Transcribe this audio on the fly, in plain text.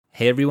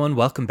Hey everyone,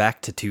 welcome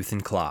back to Tooth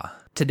and Claw.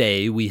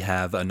 Today we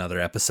have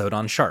another episode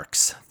on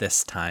sharks,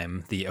 this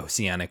time the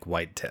Oceanic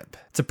white tip.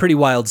 It's a pretty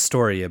wild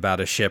story about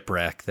a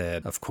shipwreck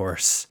that, of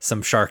course,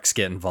 some sharks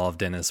get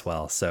involved in as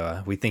well,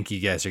 so we think you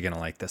guys are going to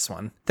like this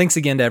one. Thanks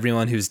again to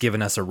everyone who's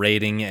given us a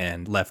rating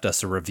and left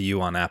us a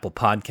review on Apple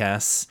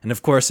Podcasts, and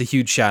of course a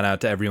huge shout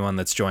out to everyone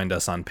that's joined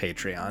us on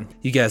Patreon.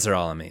 You guys are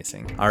all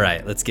amazing.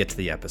 Alright, let's get to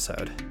the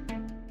episode.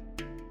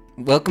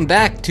 Welcome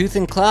back, Tooth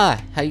and Claw.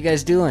 How you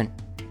guys doing?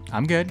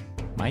 I'm good.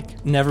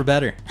 Mike? Never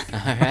better.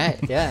 All right,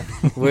 yeah.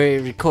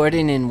 We're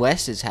recording in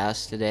Wes's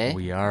house today.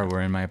 We are.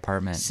 We're in my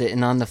apartment.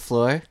 Sitting on the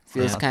floor.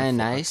 Feels kind of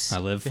nice. I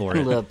live for A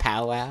it. little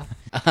powwow.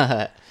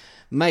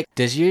 Mike,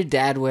 does your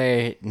dad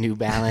wear New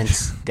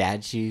Balance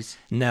dad shoes?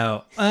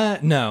 No,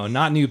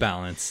 not New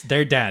Balance.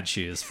 They're dad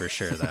shoes for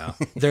sure, though.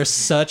 They're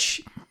such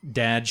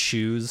dad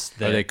shoes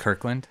that... Are they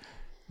Kirkland?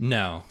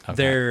 No,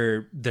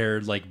 Okay.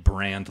 they're like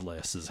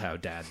brandless is how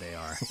dad they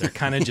are. They're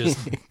kind of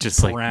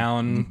just like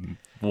brown,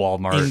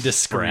 Walmart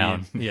indiscreet.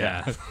 brown.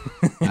 Yeah.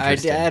 Our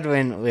dad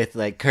went with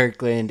like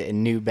Kirkland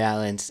and New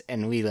Balance,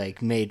 and we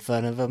like made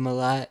fun of him a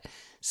lot.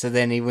 So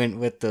then he went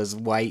with those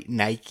white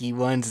Nike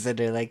ones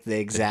that are like the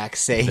exact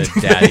same. The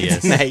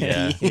daddiest.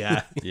 Nike.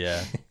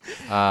 Yeah.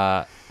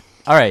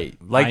 All right.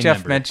 Like I Jeff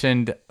remember.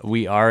 mentioned,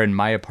 we are in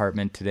my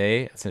apartment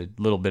today. It's a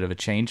little bit of a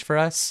change for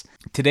us.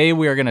 Today,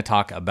 we are going to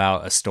talk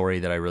about a story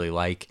that I really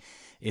like.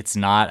 It's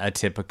not a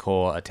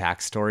typical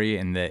attack story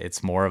in that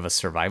it's more of a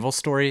survival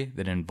story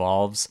that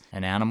involves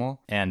an animal,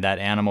 and that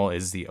animal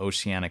is the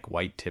Oceanic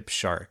white-tip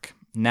shark.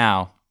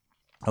 Now,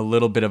 a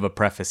little bit of a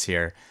preface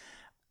here.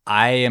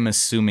 I am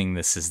assuming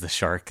this is the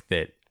shark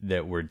that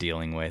we're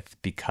dealing with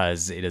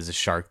because it is a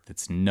shark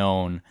that's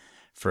known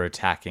for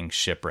attacking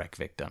shipwreck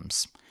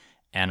victims.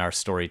 And our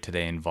story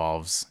today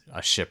involves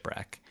a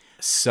shipwreck.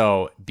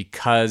 So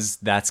because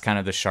that's kind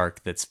of the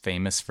shark that's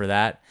famous for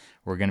that,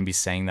 we're going to be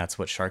saying that's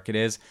what shark it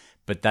is.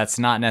 But that's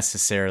not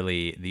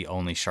necessarily the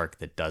only shark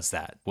that does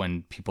that.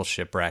 When people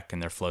shipwreck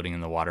and they're floating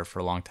in the water for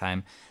a long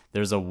time,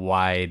 there's a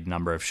wide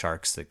number of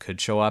sharks that could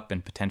show up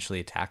and potentially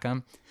attack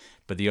them.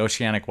 But the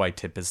Oceanic white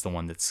tip is the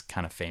one that's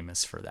kind of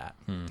famous for that.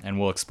 And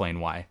we'll explain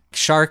why.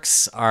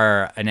 Sharks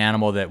are an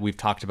animal that we've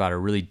talked about are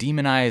really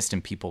demonized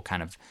and people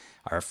kind of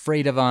are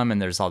afraid of them.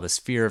 And there's all this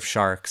fear of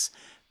sharks.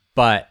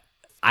 But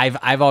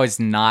I've always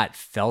not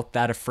felt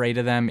that afraid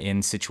of them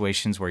in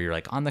situations where you're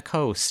like on the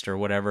coast or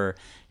whatever.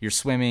 You're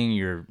swimming,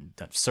 you're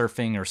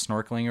surfing or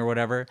snorkeling or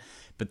whatever.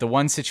 But the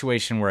one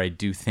situation where I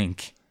do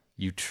think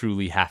you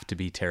truly have to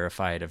be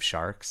terrified of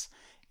sharks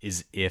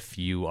is if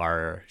you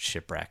are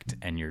shipwrecked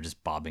and you're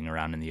just bobbing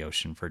around in the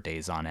ocean for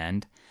days on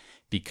end,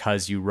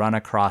 because you run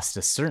across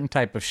a certain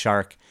type of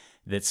shark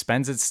that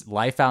spends its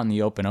life out in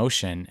the open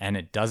ocean and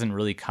it doesn't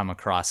really come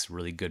across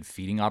really good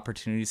feeding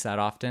opportunities that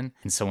often.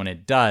 And so when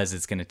it does,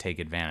 it's going to take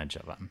advantage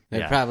of them.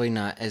 They're probably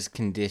not as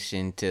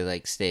conditioned to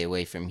like stay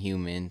away from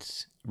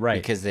humans.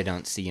 Right. Because they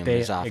don't see them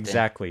as often.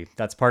 Exactly.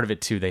 That's part of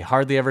it too. They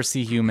hardly ever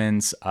see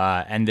humans,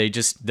 and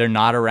they're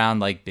not around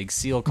like big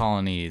seal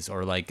colonies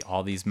or like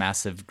all these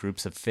massive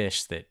groups of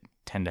fish that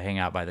tend to hang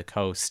out by the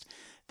coast.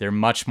 They're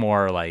much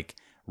more like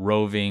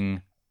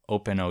roving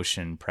open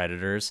ocean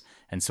predators.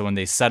 And so when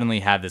they suddenly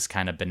have this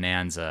kind of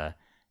bonanza,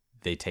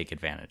 they take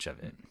advantage of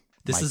it.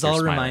 This Mike, is you're all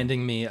smiling.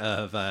 reminding me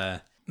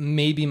of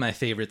maybe my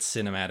favorite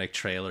cinematic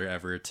trailer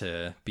ever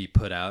to be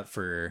put out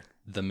for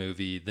the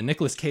movie, the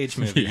Nicolas Cage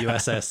movie,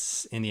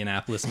 USS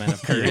Indianapolis Men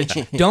of Courage.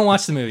 Don't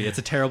watch the movie. It's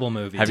a terrible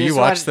movie. Have you Just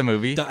watched watch- the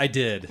movie? I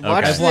did.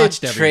 Watch I've the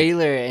watched every.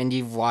 trailer and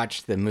you've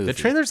watched the movie. The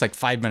trailer's like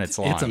 5 minutes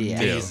long. It's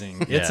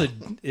amazing. Yeah.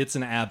 It's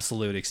an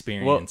absolute Well,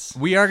 experience.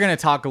 we are going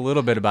to talk a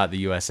little bit about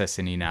the USS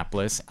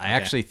Indianapolis. I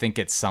actually think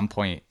at some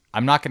point,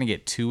 I'm not going to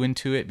get too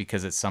into it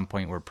because at some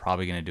point we're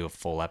probably going to do a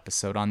full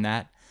episode on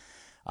that.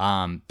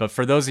 But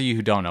for those of you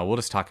who don't know, we'll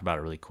just talk about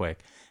it really quick.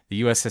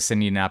 The USS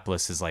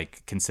Indianapolis is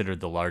like considered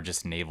the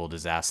largest naval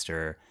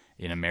disaster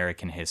in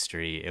American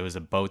history. It was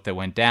a boat that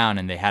went down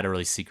and they had a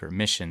really secret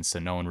mission, so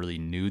no one really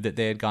knew that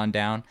they had gone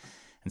down.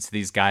 And so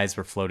these guys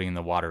were floating in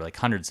the water, like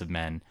hundreds of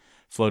men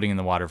floating in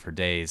the water for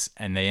days,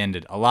 and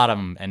a lot of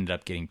them ended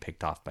up getting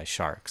picked off by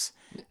sharks.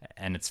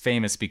 And it's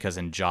famous because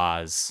in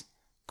Jaws,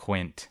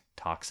 Quint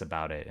talks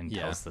about it and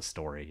tells the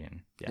story.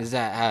 And Is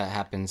that how it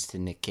happens to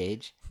Nick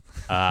Cage?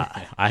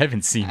 I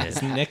haven't seen it.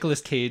 Does Nicolas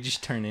Cage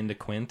turn into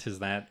Quint? Is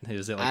it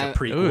like a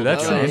prequel? Ooh,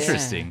 that's Oh, yeah.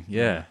 interesting.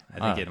 Yeah.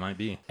 I think it might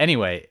be.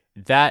 Anyway,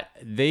 that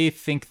they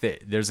think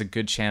that there's a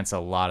good chance a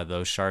lot of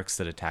those sharks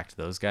that attacked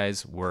those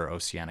guys were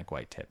Oceanic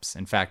white tips.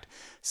 In fact,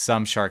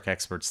 some shark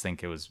experts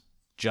think it was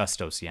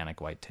just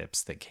Oceanic white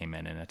tips that came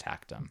in and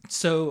attacked them.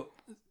 So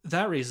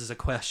that raises a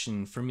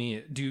question for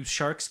me. Do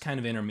sharks kind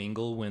of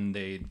intermingle when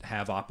they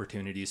have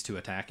opportunities to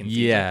attack and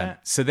feed like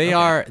that? So they Okay.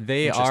 are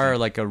Interesting.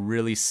 like a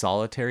really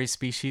solitary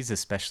species,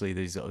 especially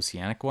these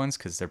oceanic ones,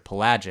 because they're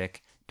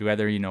pelagic. Do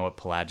either of you know what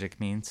pelagic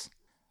means?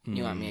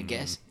 You want me to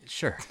guess?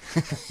 Sure.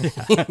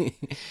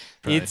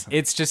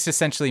 It's just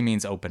essentially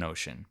means open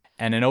ocean.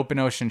 And an open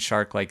ocean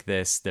shark like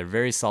this, they're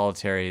very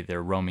solitary.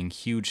 They're roaming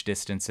huge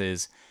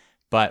distances.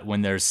 But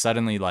when there's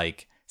suddenly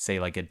like say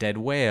like a dead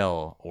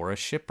whale or a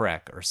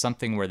shipwreck or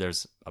something where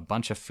there's a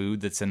bunch of food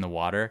that's in the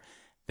water,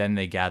 then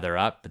they gather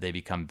up, but they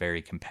become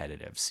very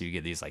competitive. So you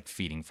get these like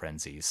feeding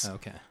frenzies.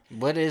 Okay.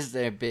 What is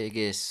their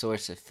biggest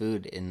source of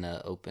food in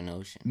the open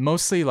ocean?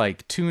 Mostly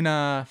like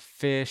tuna,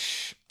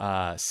 fish,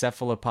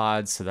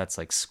 cephalopods. So that's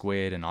like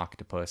squid and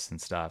octopus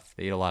and stuff.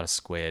 They eat a lot of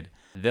squid.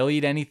 They'll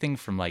eat anything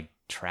from like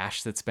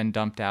trash that's been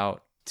dumped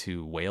out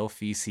to whale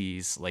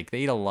feces. Like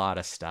they eat a lot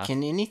of stuff.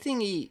 Can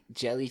anything eat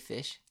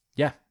jellyfish?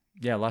 Yeah.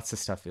 Yeah, lots of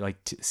stuff. Like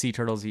sea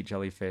turtles eat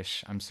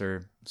jellyfish. I'm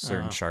sure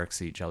certain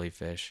sharks eat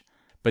jellyfish.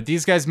 But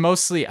these guys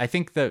mostly, I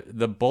think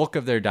the bulk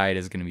of their diet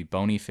is going to be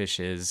bony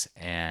fishes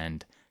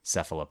and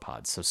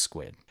cephalopods, so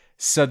squid.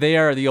 So they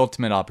are the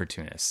ultimate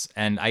opportunists.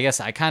 And I guess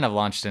I kind of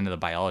launched into the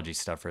biology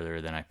stuff earlier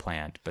than I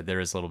planned, but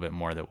there is a little bit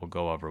more that we'll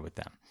go over with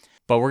them.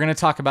 But we're going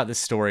to talk about the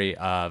story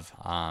of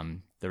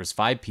there was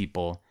 5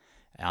 people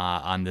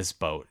on this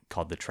boat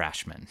called the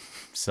Trashmen.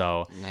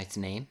 So Nice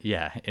name.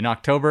 yeah, in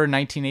October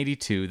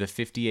 1982, the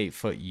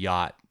 58-foot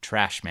yacht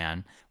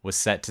Trashman was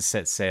set to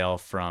set sail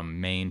from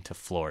Maine to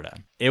Florida.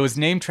 It was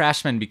named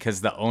Trashman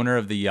because the owner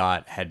of the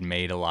yacht had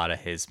made a lot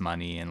of his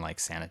money in like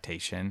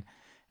sanitation,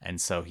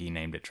 and so he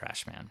named it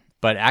Trashman.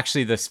 But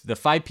actually, the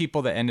 5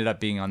 people that ended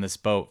up being on this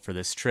boat for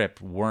this trip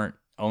weren't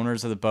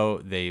owners of the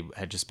boat. They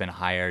had just been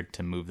hired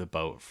to move the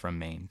boat from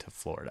Maine to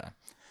Florida.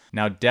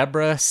 Now,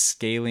 Deborah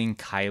Scaling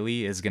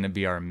Kiley is going to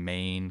be our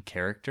main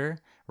character.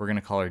 We're going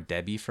to call her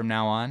Debbie from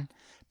now on.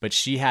 But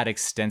she had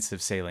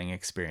extensive sailing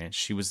experience.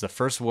 She was the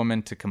first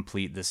woman to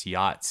complete this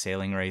yacht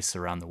sailing race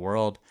around the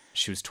world.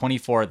 She was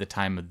 24 at the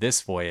time of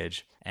this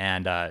voyage,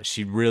 and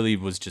she really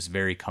was just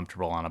very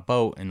comfortable on a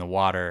boat in the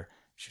water.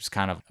 She was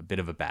kind of a bit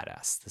of a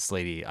badass. This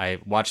lady, I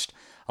watched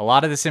a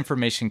lot of this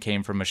information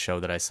came from a show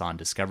that I saw on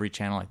Discovery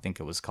Channel. I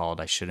think it was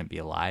called I Shouldn't Be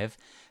Alive.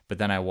 But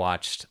then I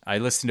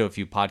listened to a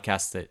few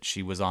podcasts that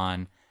she was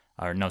on,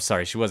 or no,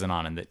 sorry, she wasn't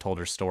on, and that told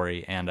her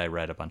story, and I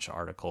read a bunch of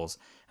articles.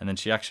 And then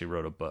she actually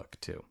wrote a book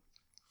too,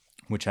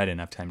 which I didn't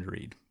have time to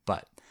read.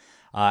 But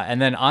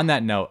and then on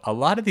that note, a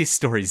lot of these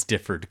stories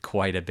differed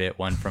quite a bit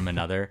one from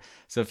another.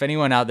 So if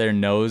anyone out there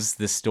knows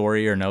this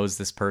story or knows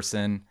this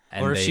person,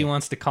 and Or if she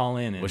wants to call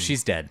in. well,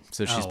 she's dead,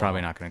 so she's probably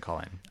not going to call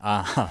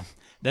in.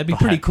 That'd be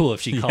pretty cool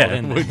if she called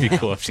in. It would be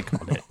cool if she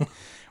called in.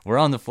 We're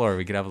on the floor.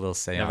 We could have a little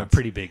seance. Have a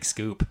pretty big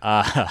scoop.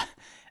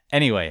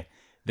 Anyway,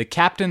 the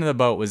captain of the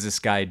boat was this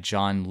guy,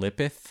 John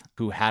Lippeth,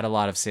 who had a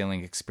lot of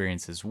sailing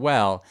experience as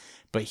well,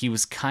 but he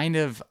was kind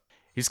of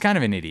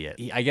an idiot.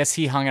 I guess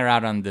he hung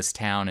around on this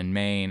town in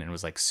Maine and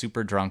was like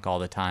super drunk all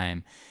the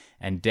time.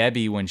 And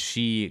Debbie, when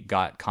she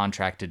got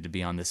contracted to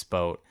be on this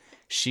boat,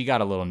 she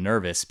got a little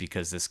nervous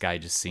because this guy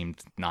just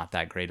seemed not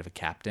that great of a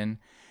captain.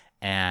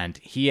 And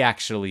she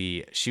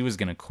was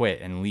going to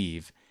quit and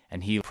leave.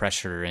 And he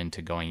pressured her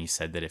into going. He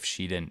said that if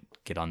she didn't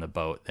get on the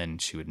boat, then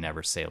she would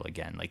never sail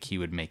again. Like he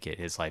would make it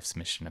his life's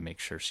mission to make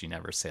sure she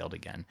never sailed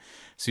again.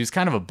 So he was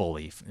kind of a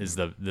bully, is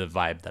the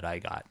vibe that I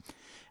got.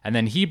 And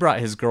then he brought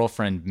his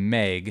girlfriend,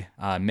 Meg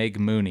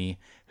Mooney,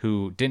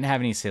 who didn't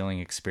have any sailing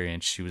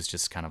experience. She was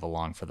just kind of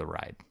along for the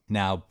ride.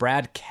 Now,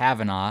 Brad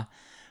Kavanaugh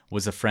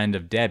was a friend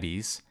of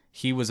Debbie's.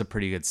 He was a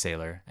pretty good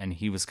sailor, and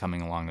he was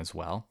coming along as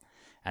well.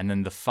 And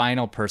then the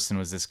final person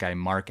was this guy,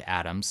 Mark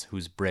Adams,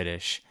 who's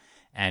British,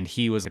 and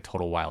he was a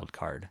total wild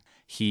card.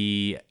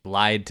 He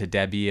lied to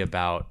Debbie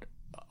about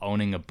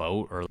owning a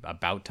boat, or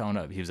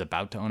he was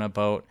about to own a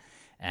boat,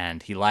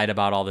 and he lied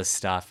about all this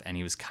stuff, and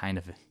he was kind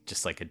of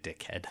just like a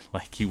dickhead.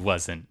 Like he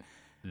wasn't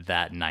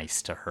that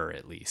nice to her,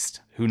 at least.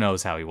 Who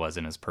knows how he was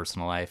in his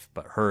personal life,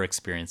 but her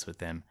experience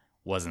with him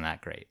wasn't that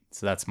great.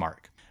 So that's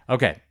Mark.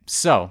 Okay,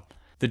 so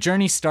the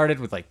journey started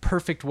with like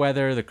perfect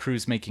weather. The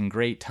crew's making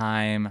great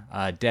time.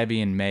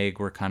 Debbie and Meg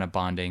were kind of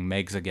bonding.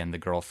 Meg's, again, the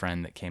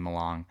girlfriend that came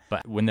along.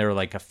 But when they were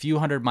like a few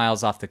hundred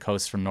miles off the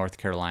coast from North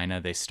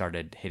Carolina, they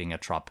started hitting a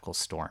tropical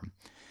storm.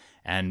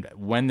 And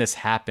when this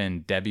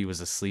happened, Debbie was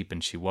asleep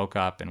and she woke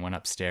up and went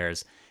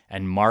upstairs.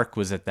 And Mark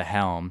was at the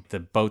helm. The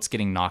boat's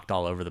getting knocked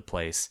all over the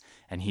place.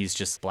 And he's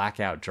just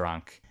blackout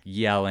drunk,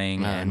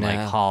 yelling like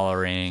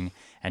hollering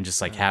and just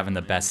like having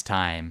the best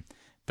time.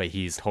 But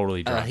he's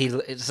totally drunk.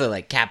 So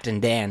like Captain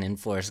Dan in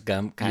Forrest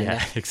Gump, kind of.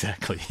 Yeah,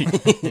 exactly.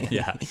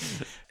 Yeah.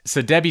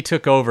 So Debbie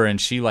took over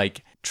and she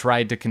like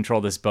tried to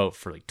control this boat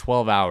for like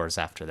 12 hours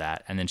after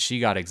that. And then she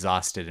got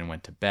exhausted and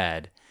went to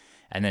bed.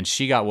 And then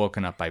she got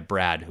woken up by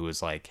Brad, who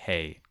was like,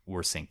 hey,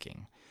 we're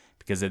sinking.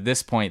 Because at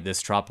this point,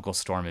 this tropical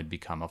storm had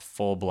become a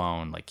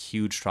full-blown, like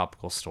huge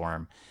tropical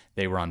storm.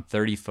 They were on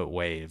 30-foot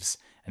waves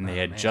and they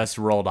had just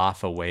rolled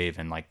off a wave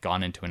and like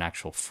gone into an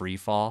actual free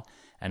fall.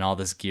 And all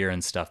this gear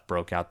and stuff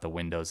broke out the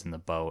windows in the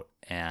boat,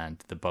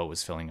 and the boat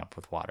was filling up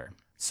with water.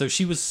 So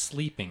she was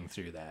sleeping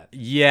through that.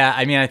 Yeah,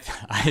 I mean,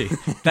 I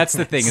that's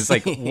the thing. It's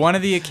like one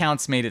of the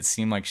accounts made it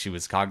seem like she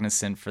was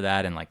cognizant for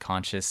that and like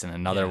conscious, and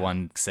another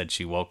one said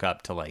she woke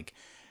up to like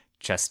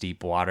chest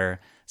deep water.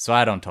 So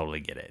I don't totally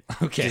get it.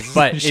 Okay,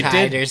 but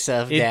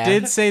Herself down.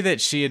 did say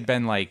that she had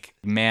been like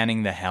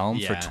manning the helm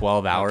for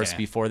 12 hours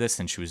before this,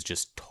 and she was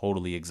just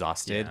totally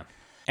exhausted. Yeah.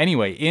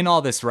 Anyway, in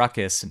all this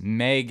ruckus,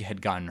 Meg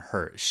had gotten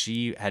hurt.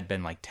 She had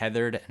been like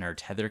tethered and her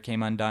tether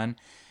came undone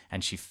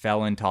and she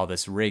fell into all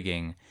this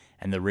rigging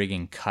and the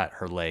rigging cut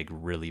her leg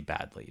really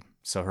badly.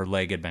 So her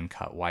leg had been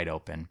cut wide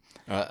open.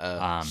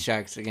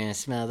 Sharks are going to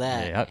smell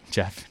that.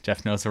 Yep,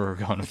 Jeff knows where we're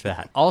going with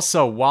that.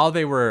 Also, while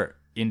they were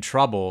in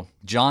trouble,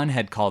 John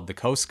had called the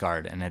Coast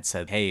Guard and had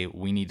said, hey,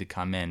 we need to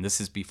come in.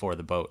 This is before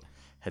the boat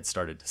had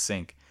started to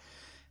sink.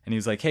 And he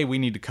was like, hey, we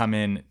need to come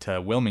in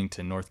to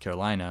Wilmington, North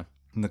Carolina.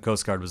 And the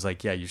Coast Guard was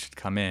like, yeah, you should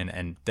come in.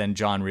 And then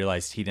John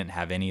realized he didn't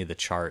have any of the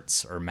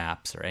charts or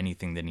maps or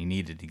anything that he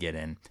needed to get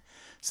in.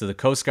 So the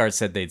Coast Guard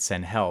said they'd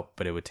send help,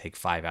 but it would take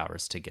 5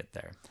 hours to get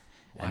there.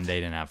 What? And they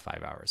didn't have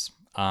 5 hours.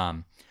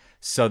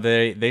 So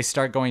they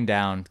start going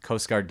down.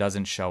 Coast Guard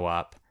doesn't show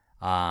up.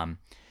 And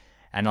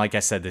like I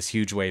said, this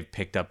huge wave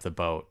picked up the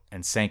boat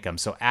and sank them.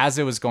 So as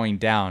it was going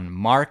down,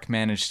 Mark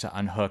managed to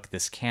unhook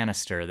this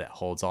canister that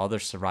holds all their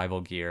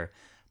survival gear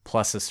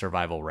plus a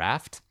survival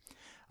raft.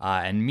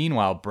 And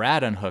meanwhile,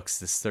 Brad unhooks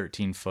this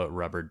 13-foot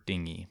rubber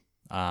dinghy.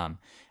 And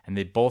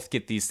they both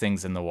get these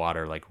things in the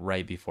water like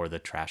right before the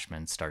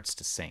Trashman starts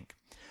to sink.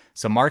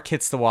 So Mark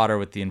hits the water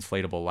with the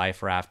inflatable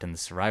life raft and the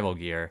survival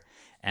gear,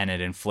 and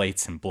it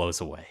inflates and blows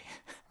away.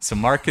 So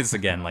Mark is,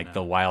 again, like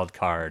the wild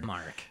card.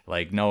 Mark.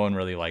 Like, no one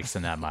really likes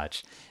him that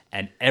much.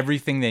 And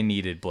everything they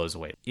needed blows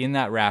away. In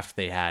that raft,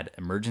 they had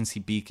emergency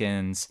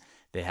beacons.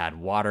 They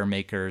had water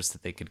makers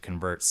that they could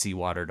convert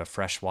seawater to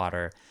fresh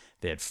water.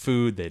 They had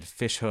food. They had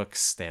fish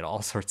hooks. They had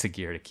all sorts of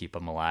gear to keep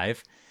them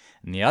alive.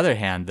 On the other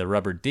hand, the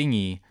rubber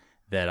dinghy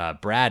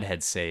that Brad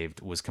had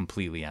saved was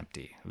completely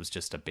empty. It was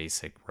just a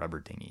basic rubber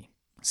dinghy.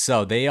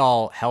 So they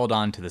all held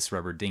on to this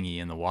rubber dinghy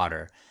in the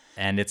water,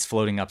 and it's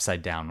floating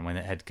upside down. When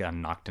it had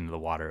gotten knocked into the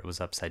water, it was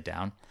upside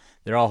down.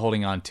 They're all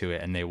holding on to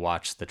it, and they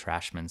watched the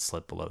Trashman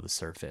slip below the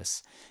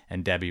surface.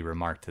 And Debbie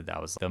remarked that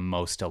that was the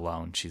most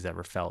alone she's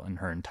ever felt in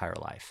her entire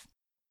life.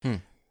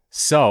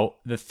 So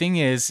the thing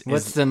is...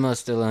 What's the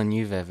most alone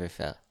you've ever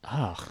felt?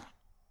 Ugh,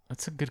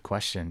 that's a good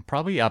question.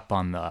 Probably up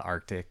on the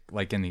Arctic,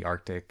 like in the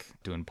Arctic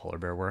doing polar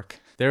bear work.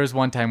 There was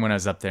one time when I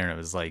was up there and it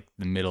was like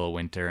the middle of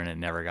winter and it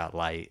never got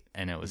light.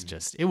 And it was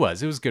just, it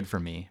was good for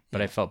me,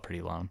 but I felt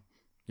pretty alone.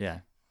 Yeah.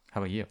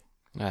 How about you?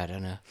 I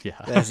don't know. Yeah.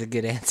 That's a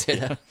good answer,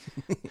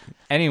 though.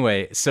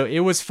 Anyway, so it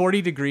was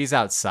 40 degrees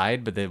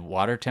outside, but the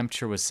water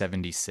temperature was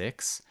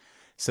 76.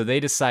 So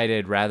they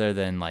decided rather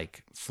than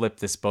like flip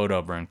this boat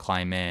over and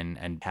climb in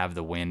and have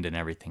the wind and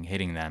everything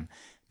hitting them,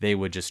 they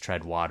would just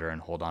tread water and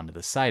hold on to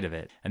the side of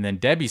it. And then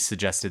Debbie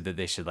suggested that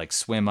they should like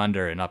swim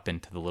under and up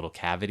into the little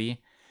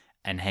cavity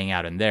and hang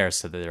out in there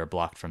so that they're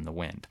blocked from the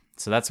wind.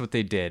 So that's what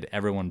they did,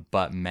 everyone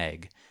but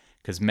Meg,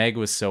 because Meg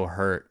was so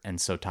hurt and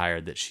so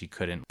tired that she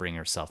couldn't bring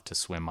herself to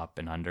swim up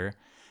and under.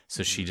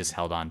 So she just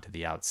held on to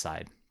the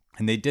outside.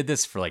 And they did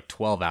this for like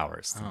 12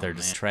 hours. They're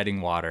just treading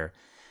water.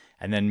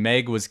 And then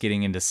Meg was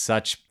getting into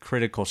such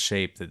critical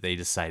shape that they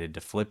decided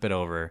to flip it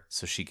over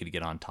so she could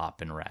get on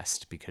top and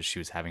rest because she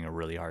was having a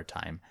really hard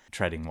time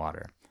treading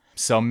water.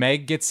 So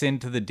Meg gets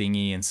into the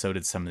dinghy and so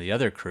did some of the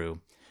other crew.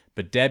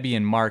 But Debbie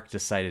and Mark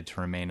decided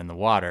to remain in the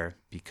water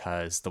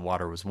because the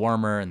water was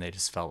warmer and they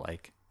just felt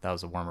like that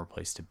was a warmer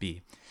place to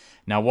be.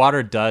 Now,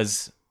 water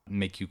does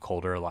make you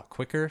colder a lot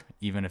quicker.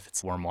 Even if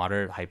it's warm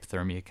water,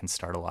 hypothermia can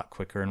start a lot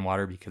quicker in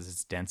water because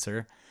it's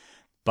denser.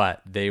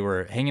 But they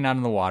were hanging out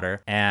in the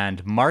water,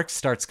 and Mark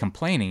starts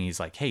complaining. He's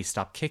like, hey,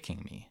 stop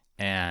kicking me.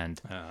 And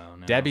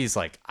Debbie's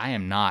like, I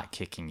am not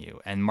kicking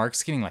you. And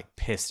Mark's getting like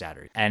pissed at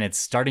her. And it's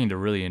starting to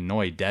really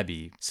annoy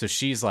Debbie. So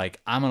she's like,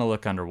 I'm going to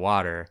look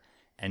underwater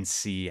and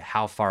see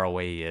how far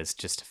away he is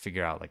just to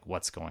figure out like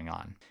what's going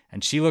on.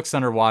 And she looks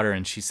underwater,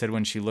 and she said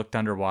when she looked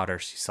underwater,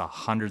 she saw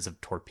hundreds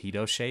of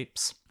torpedo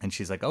shapes. And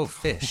she's like, oh,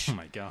 fish. Oh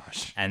my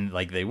gosh. And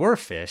like they were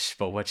fish,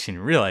 but what she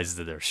didn't realize is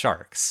that they're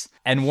sharks.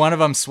 And one of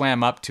them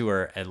swam up to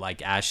her and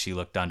like as she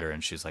looked under,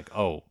 and she's like,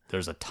 oh,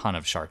 there's a ton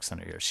of sharks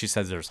under here. She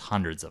says there's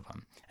hundreds of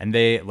them. And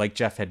they, like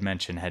Jeff had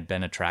mentioned, had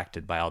been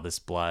attracted by all this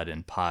blood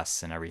and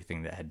pus and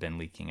everything that had been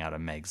leaking out of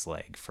Meg's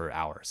leg for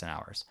hours and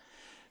hours.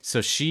 So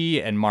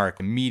she and Mark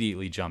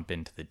immediately jump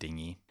into the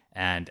dinghy.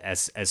 And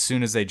as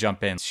soon as they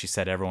jump in, she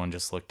said everyone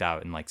just looked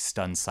out in like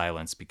stunned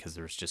silence because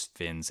there's just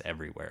fins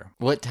everywhere.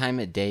 What time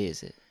of day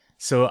is it?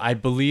 So I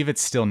believe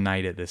it's still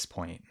night at this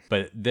point.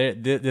 But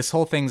this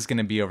whole thing's going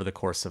to be over the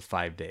course of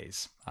 5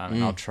 days.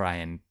 And I'll try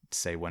and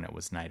say when it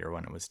was night or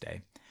when it was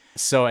day.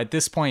 So at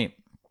this point,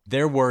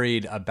 they're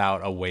worried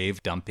about a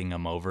wave dumping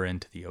them over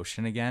into the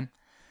ocean again.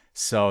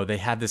 So they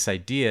had this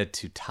idea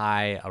to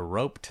tie a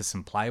rope to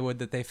some plywood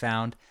that they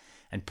found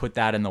and put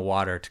that in the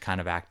water to kind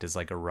of act as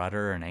like a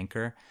rudder or an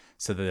anchor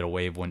so that a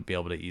wave wouldn't be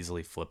able to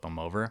easily flip them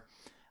over.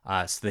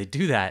 So they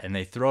do that and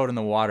they throw it in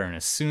the water, and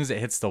as soon as it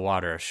hits the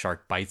water, a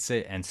shark bites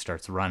it and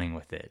starts running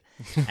with it.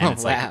 And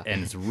it's Wow.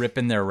 and it's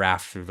ripping their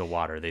raft through the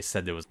water. They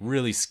said it was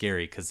really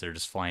scary because they're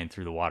just flying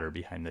through the water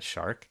behind the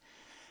shark.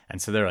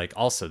 And so they're like,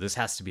 also, this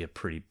has to be a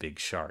pretty big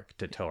shark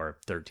to tow our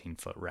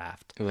 13-foot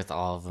raft. With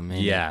all of them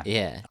in Yeah. it.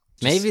 Yeah.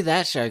 Maybe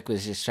that shark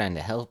was just trying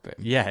to help him.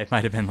 Yeah, it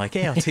might have been like,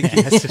 hey, I'll take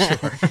you guys to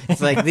shore.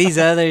 It's like, these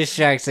other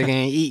sharks are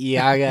going to eat you.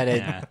 I got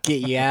to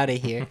get you out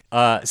of here.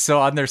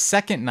 So on their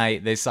second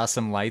night, they saw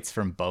some lights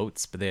from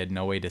boats, but they had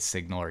no way to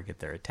signal or get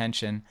their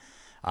attention.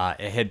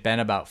 It had been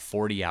about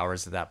 40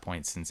 hours at that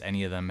point since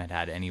any of them had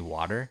had any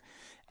water.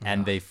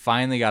 And they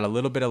finally got a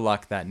little bit of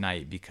luck that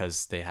night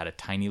because they had a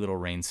tiny little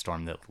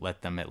rainstorm that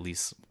let them at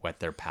least wet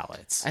their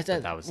pallets. I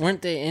thought,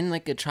 weren't they in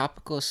like a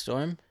tropical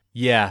storm?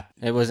 Yeah.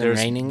 It wasn't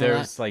raining a lot?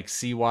 There's like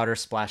seawater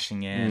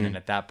splashing in, and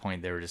at that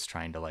point they were just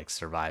trying to like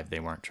survive.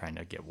 They weren't trying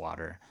to get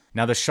water.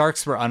 Now the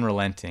sharks were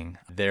unrelenting.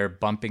 They're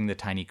bumping the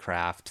tiny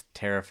craft,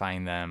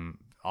 terrifying them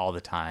all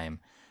the time.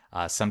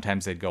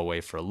 Sometimes they'd go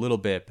away for a little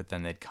bit, but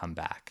then they'd come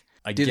back.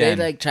 Again, Do they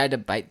like try to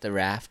bite the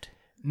raft?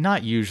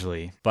 Not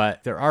usually,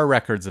 but there are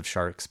records of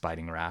sharks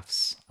biting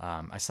rafts.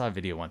 I saw a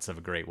video once of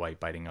a great white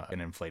biting an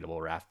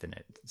inflatable raft and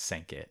it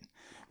sank it.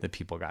 The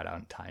people got out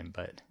in time,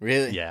 but...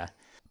 Really? Yeah.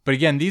 But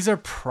again, these are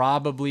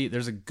probably...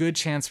 There's a good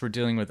chance we're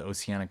dealing with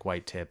oceanic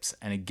white tips.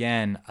 And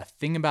again, a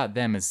thing about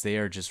them is they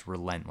are just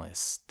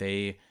relentless.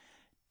 They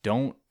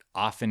don't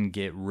often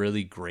get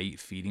really great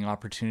feeding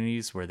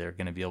opportunities where they're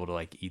going to be able to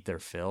like eat their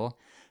fill.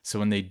 So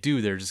when they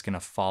do, they're just going to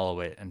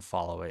follow it and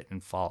follow it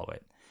and follow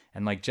it.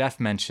 And like Jeff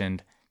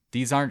mentioned...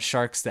 These aren't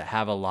sharks that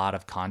have a lot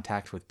of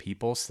contact with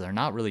people, so they're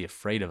not really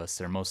afraid of us.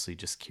 They're mostly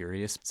just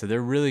curious. So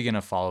they're really going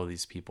to follow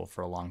these people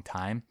for a long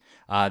time.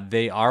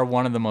 They are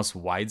one of the most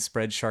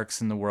widespread sharks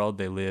in the world.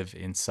 They live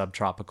in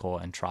subtropical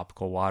and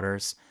tropical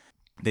waters.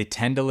 They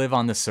tend to live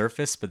on the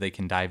surface, but they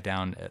can dive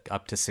down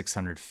up to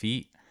 600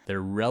 feet. They're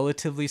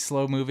relatively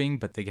slow moving,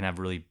 but they can have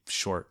really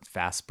short,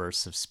 fast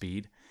bursts of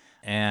speed.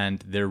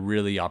 And they're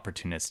really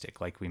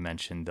opportunistic. Like we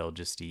mentioned, they'll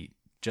just eat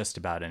just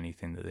about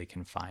anything that they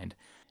can find.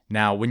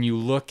 Now, when you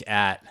look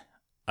at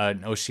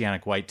an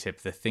oceanic white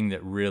tip, the thing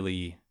that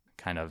really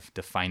kind of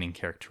defining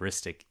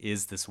characteristic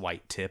is this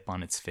white tip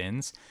on its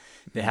fins.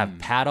 They have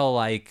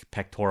paddle-like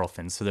pectoral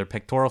fins. So their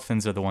pectoral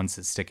fins are the ones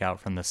that stick out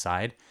from the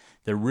side.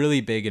 They're really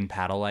big and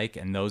paddle-like,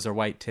 and those are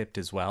white-tipped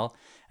as well.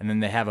 And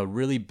then they have a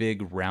really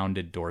big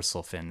rounded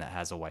dorsal fin that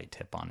has a white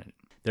tip on it.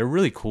 They're a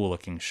really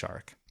cool-looking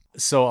shark.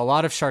 So a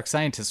lot of shark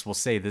scientists will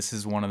say this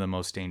is one of the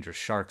most dangerous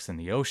sharks in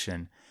the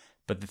ocean.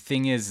 But the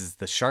thing is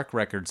the shark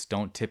records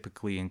don't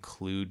typically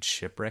include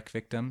shipwreck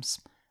victims,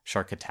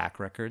 shark attack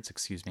records,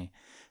 excuse me.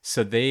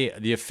 So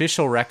the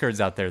official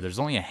records out there, there's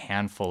only a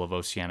handful of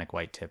oceanic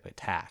white tip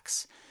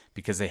attacks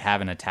because they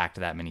haven't attacked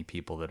that many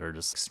people that are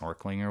just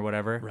snorkeling or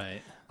whatever.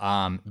 Right.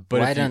 But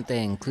why don't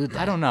they include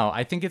that? I don't know.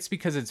 I think it's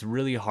because it's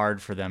really hard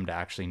for them to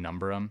actually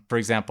number them. For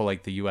example,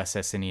 like the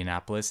USS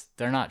Indianapolis,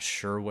 they're not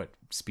sure what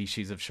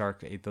species of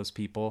shark ate those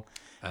people.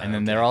 And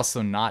then they're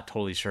also not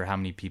totally sure how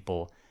many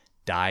people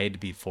died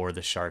before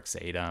the sharks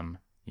ate them.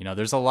 You know,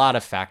 there's a lot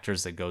of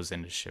factors that goes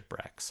into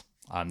shipwrecks,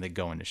 that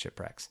go into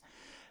shipwrecks.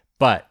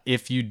 But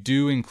if you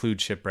do include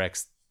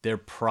shipwrecks, they're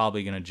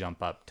probably going to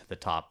jump up to the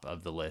top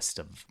of the list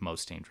of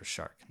most dangerous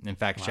shark. In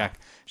fact, wow.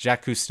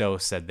 Jacques Cousteau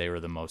said they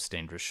were the most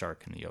dangerous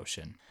shark in the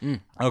ocean.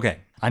 Okay.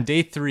 On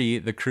day 3,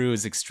 the crew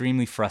is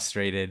extremely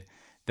frustrated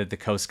that the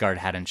Coast Guard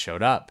hadn't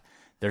showed up.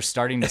 They're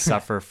starting to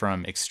suffer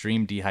from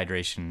extreme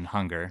dehydration and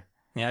hunger.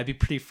 Yeah, I'd be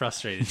pretty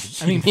frustrated.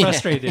 I mean,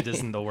 frustrated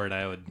isn't the word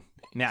I would...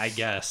 Yeah, I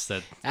guess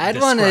that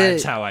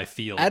describes how I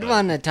feel. I'd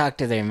want to talk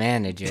to their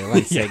manager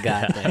once they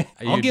got there.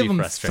 I'll give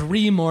them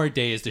 3 more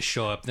days to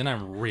show up, then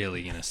I'm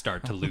really going to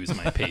start to lose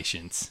my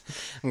patience.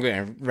 I'm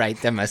going to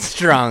write them a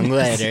strong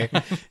letter.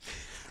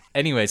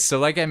 Anyway, so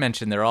like I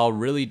mentioned, they're all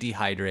really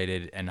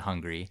dehydrated and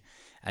hungry.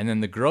 And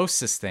then the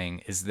grossest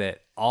thing is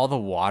that all the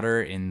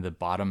water in the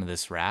bottom of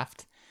this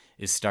raft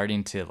is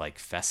starting to like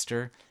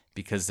fester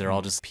because they're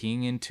all just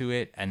peeing into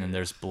it, and then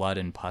there's blood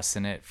and pus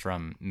in it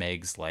from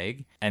Meg's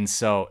leg. And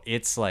so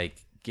it's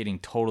like getting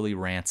totally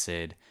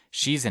rancid.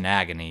 She's in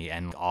agony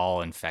and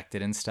all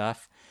infected and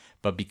stuff.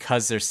 But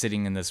because they're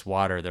sitting in this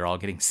water, they're all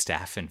getting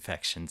staph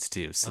infections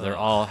too. So they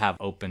all have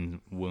open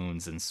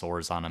wounds and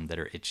sores on them that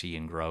are itchy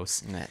and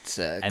gross. That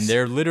sucks. And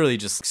they're literally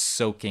just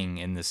soaking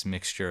in this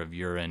mixture of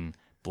urine,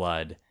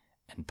 blood,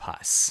 and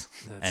pus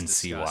and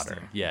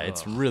seawater. Yeah,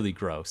 it's really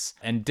gross.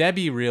 And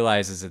Debbie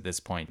realizes at this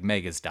point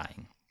Meg is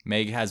dying.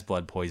 Meg has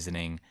blood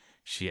poisoning.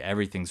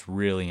 Everything's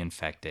really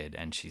infected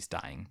and she's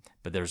dying,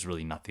 but there's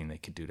really nothing they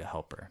could do to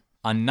help her.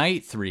 On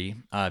night 3,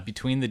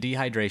 between the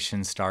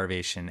dehydration,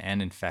 starvation, and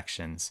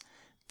infections,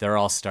 they're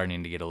all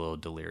starting to get a little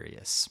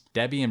delirious.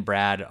 Debbie and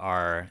Brad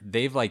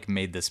they've like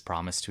made this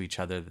promise to each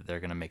other that they're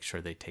going to make sure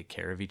they take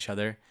care of each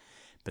other,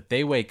 but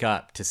they wake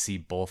up to see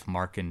both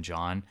Mark and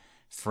John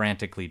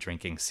frantically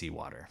drinking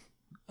seawater.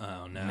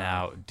 Oh no.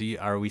 Now,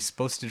 are we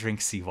supposed to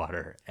drink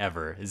seawater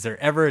ever? Is there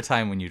ever a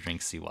time when you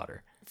drink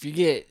seawater? If you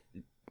get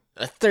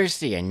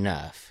thirsty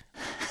enough,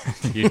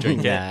 you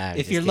drink it.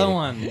 If you're low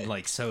on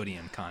like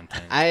sodium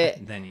content,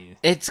 then you...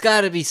 It's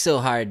got to be so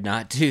hard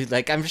not to.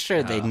 Like, I'm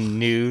sure they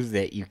knew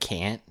that you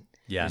can't.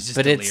 Yeah.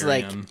 But it's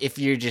like, if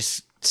you're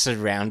just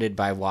surrounded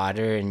by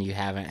water and you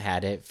haven't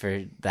had it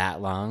for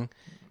that long,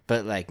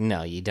 but like,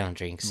 no, you don't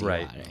drink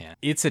seawater. Right. Yeah.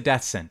 It's a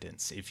death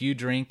sentence. If you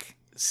drink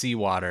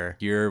seawater,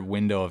 your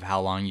window of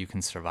how long you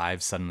can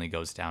survive suddenly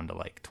goes down to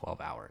like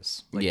 12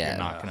 hours. Like Yeah. you're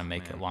not going to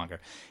make it longer,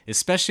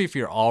 especially if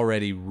you're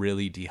already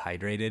really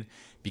dehydrated,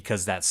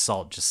 because that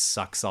salt just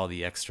sucks all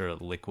the extra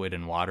liquid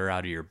and water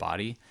out of your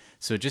body.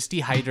 So it just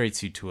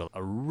dehydrates you to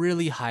a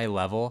really high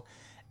level,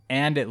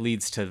 and it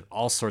leads to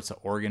all sorts of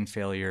organ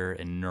failure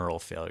and neural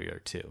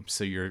failure too.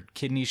 So your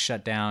kidneys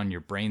shut down, your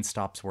brain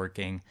stops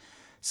working.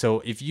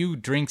 So if you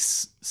drink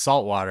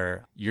salt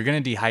water, you're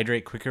going to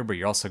dehydrate quicker, but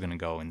you're also going to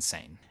go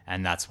insane.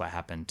 And that's what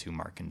happened to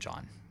Mark and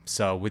John.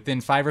 So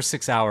within 5 or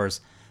 6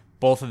 hours,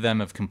 both of them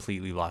have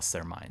completely lost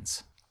their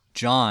minds.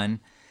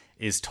 John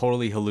is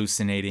totally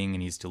hallucinating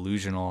and he's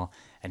delusional,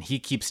 and he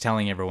keeps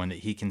telling everyone that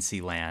he can see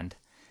land,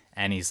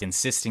 and he's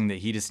insisting that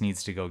he just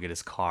needs to go get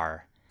his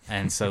car.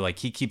 And so like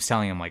he keeps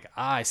telling him like,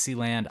 I see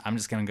land, I'm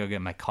just gonna go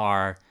get my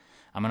car,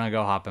 I'm gonna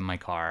go hop in my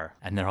car.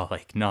 And they're all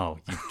like, no,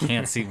 you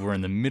can't see, we're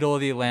in the middle of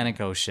the Atlantic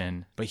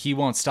Ocean. But he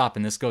won't stop,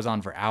 and this goes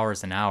on for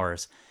hours and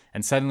hours.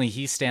 And suddenly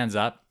he stands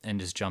up and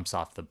just jumps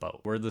off the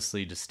boat.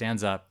 Wordlessly just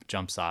stands up,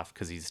 jumps off,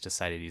 because he's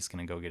decided he's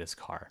gonna go get his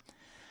car.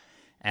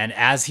 And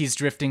as he's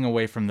drifting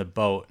away from the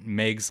boat,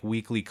 Meg's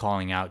weakly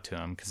calling out to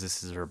him, because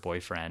this is her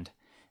boyfriend,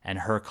 and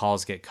her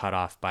calls get cut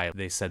off by,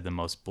 they said, the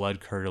most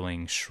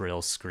blood-curdling,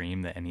 shrill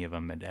scream that any of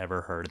them had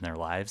ever heard in their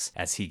lives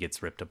as he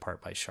gets ripped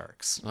apart by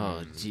sharks.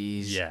 Oh,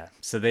 jeez. Yeah.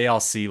 So they all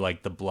see,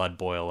 like, the blood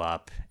boil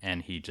up,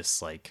 and he just,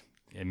 like,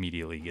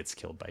 immediately gets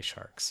killed by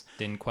sharks.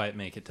 Didn't quite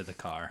make it to the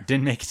car.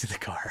 Didn't make it to the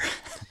car.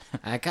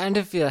 I kind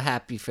of feel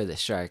happy for the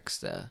sharks,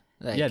 though.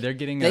 Like, Yeah, they're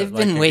getting they've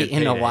like been a waiting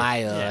good a payday. while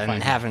Yeah, and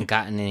finally. haven't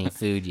gotten any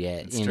food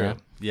yet. It's you true. know,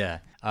 Yeah.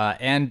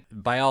 And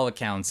by all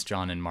accounts,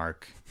 John and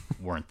Mark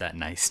weren't that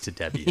nice to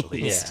Debbie, at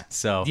least. Yeah.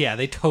 So Yeah,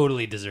 they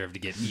totally deserve to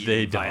get eaten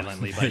they don't.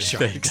 violently by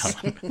sharks.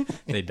 They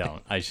don't. They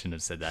don't. I shouldn't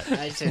have said that.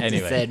 I shouldn't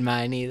Anyway. have said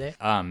mine either.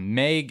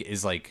 Meg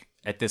is like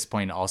at this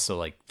point also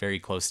like very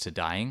close to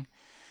dying,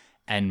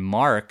 and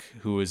Mark,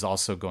 who is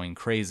also going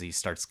crazy,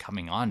 starts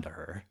coming on to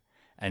her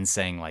and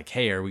saying like,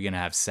 hey, are we gonna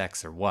have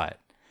sex or what?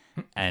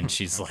 And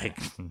she's like,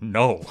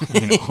 no,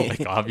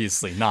 like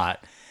obviously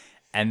not.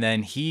 And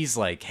then he's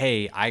like,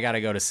 hey, I gotta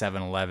go to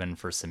 7-Eleven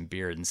for some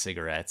beer and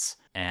cigarettes,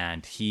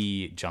 and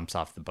he jumps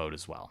off the boat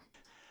as well.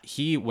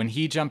 When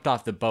he jumped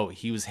off the boat,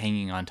 he was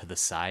hanging onto the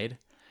side,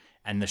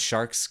 and the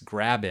sharks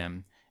grab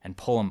him and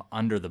pull him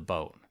under the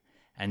boat.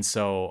 And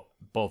so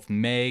both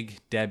Meg,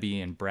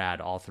 Debbie, and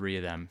Brad, all three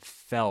of them,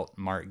 felt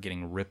Mark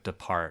getting ripped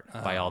apart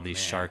by all these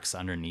sharks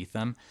underneath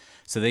them.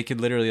 So they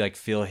could literally like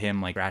feel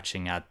him like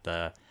scratching at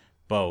the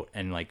boat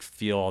and like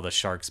feel all the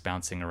sharks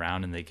bouncing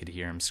around, and they could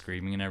hear him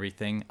screaming and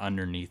everything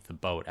underneath the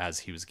boat as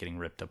he was getting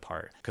ripped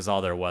apart, because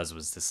all there was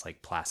this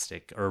like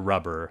plastic or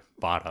rubber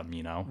bottom,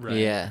 Right.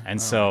 Yeah. And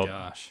Oh so my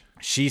gosh.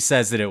 she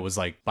says that it was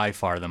like by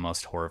far the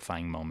most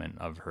horrifying moment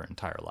of her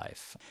entire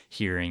life,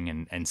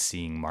 hearing and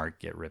seeing Mark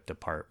get ripped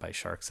apart by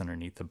sharks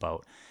underneath the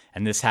boat.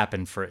 And this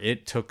happened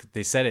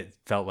they said it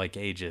felt like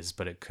ages,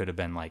 but it could have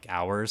been like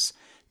hours,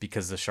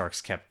 because the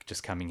sharks kept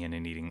just coming in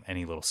and eating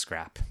any little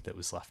scrap that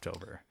was left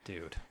over.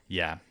 Dude.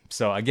 Yeah.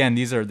 So again,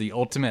 these are the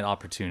ultimate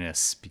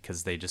opportunists,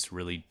 because they just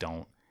really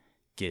don't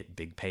get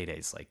big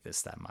paydays like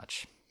this that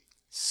much.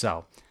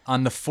 So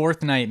on the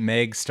fourth night,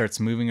 Meg starts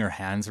moving her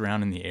hands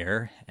around in the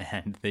air,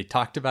 and they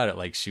talked about it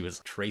like she was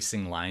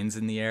tracing lines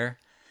in the air,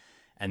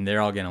 and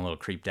they're all getting a little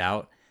creeped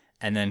out.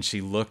 And then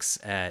she looks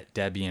at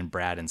Debbie and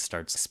Brad and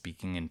starts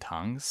speaking in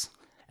tongues.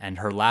 And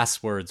her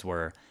last words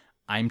were,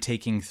 I'm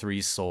taking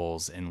 3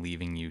 souls and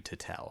leaving you to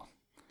tell.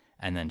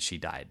 And then she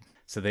died.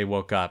 So they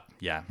woke up.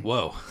 Yeah.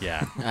 Whoa.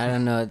 Yeah. I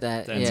don't know what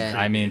that. That's Yeah.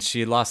 I mean, she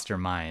had lost her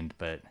mind,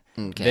 but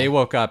Okay. they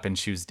woke up and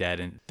she was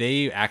dead. And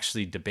they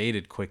actually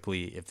debated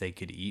quickly if they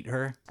could eat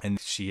her. And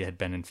she had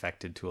been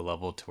infected to a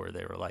level to where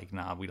they were like,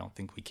 nah, we don't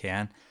think we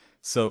can.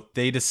 So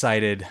they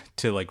decided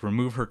to like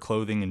remove her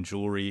clothing and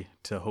jewelry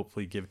to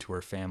hopefully give to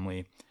her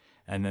family.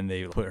 And then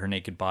they put her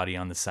naked body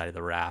on the side of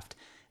the raft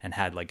and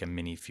had like a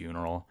mini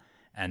funeral,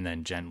 and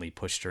then gently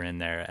pushed her in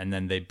there. And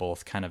then they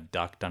both kind of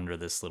ducked under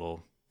this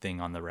little thing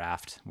on the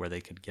raft where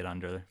they could get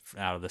out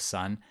of the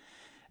sun,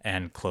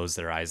 and closed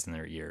their eyes and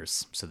their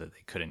ears so that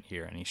they couldn't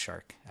hear any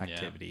shark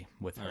activity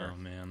with her. Oh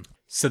man.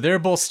 So they're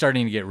both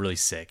starting to get really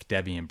sick,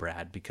 Debbie and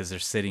Brad, because they're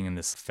sitting in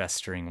this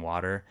festering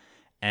water,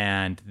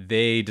 and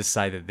they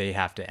decide that they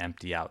have to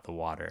empty out the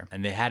water.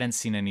 And they hadn't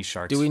seen any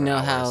sharks Do we for know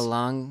hours. how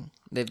long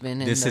they've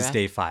been in This the is raft?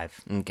 day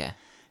 5. Okay.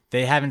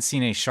 They haven't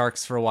seen any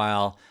sharks for a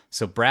while,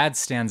 so Brad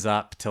stands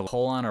up to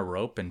pull on a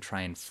rope and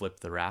try and flip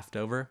the raft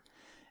over,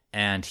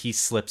 and he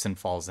slips and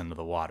falls into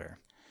the water.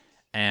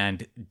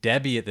 And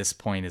Debbie at this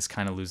point is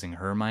kind of losing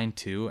her mind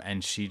too,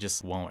 and she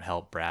just won't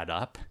help Brad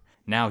up.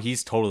 Now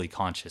he's totally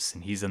conscious,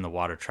 and he's in the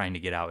water trying to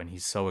get out, and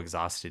he's so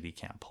exhausted he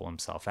can't pull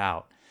himself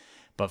out.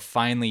 But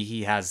finally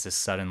he has this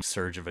sudden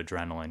surge of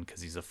adrenaline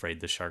because he's afraid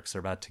the sharks are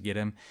about to get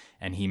him,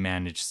 and he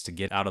manages to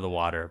get out of the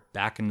water,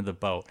 back into the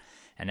boat.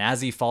 And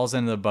as he falls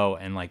into the boat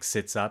and like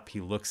sits up,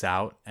 he looks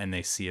out, and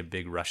they see a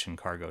big Russian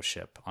cargo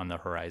ship on the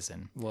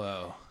horizon.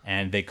 Whoa.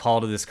 And they call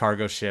to this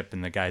cargo ship,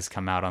 and the guys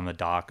come out on the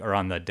dock or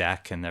on the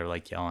deck, and they're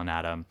like yelling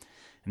at him.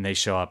 and they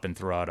show up and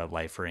throw out a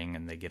life ring,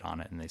 and they get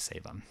on it and they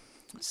save them.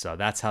 So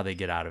that's how they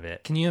get out of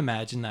it. Can you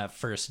imagine that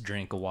first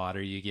drink of water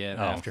you get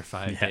after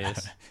 5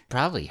 days?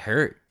 Probably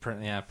hurt.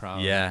 Yeah,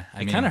 probably. Yeah,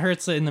 it kind of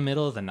hurts in the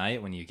middle of the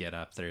night when you get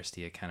up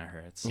thirsty. It kind of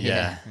hurts.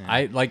 Yeah.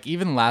 I like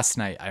even last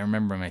night, I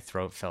remember my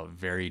throat felt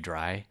very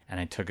dry, and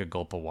I took a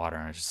gulp of water,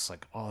 and I was just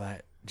like, oh,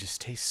 that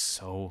just tastes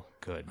so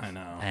good. I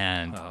know.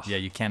 And yeah,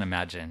 you can't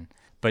imagine.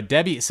 But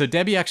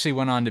Debbie actually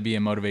went on to be a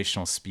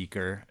motivational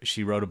speaker.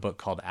 She wrote a book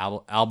called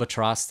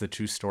Albatross, The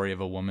True Story of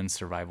a Woman's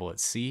Survival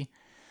at Sea.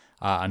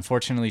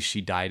 Unfortunately, she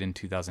died in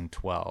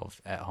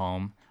 2012 at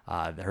home.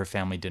 Her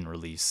family didn't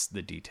release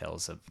the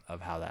details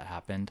of how that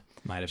happened.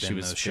 Might have She been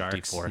was those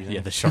 54. sharks. Yeah,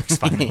 the sharks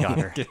finally got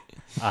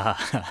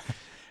her.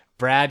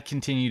 Brad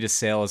continued to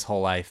sail his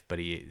whole life, but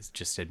he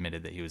just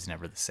admitted that he was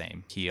never the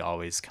same. He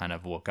always kind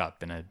of woke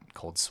up in a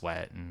cold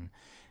sweat and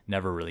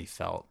never really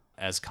felt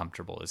as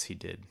comfortable as he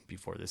did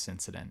before this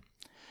incident.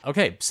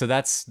 Okay, so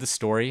that's the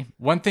story.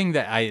 One thing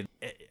that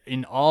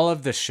in all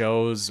of the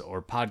shows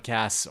or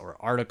podcasts or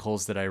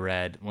articles that I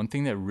read, one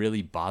thing that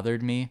really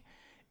bothered me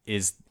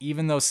is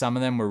even though some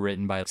of them were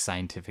written by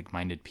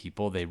scientific-minded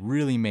people, they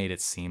really made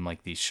it seem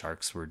like these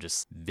sharks were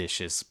just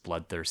vicious,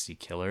 bloodthirsty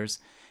killers.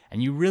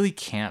 And you really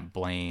can't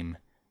blame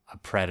a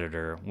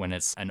predator when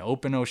it's an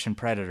open ocean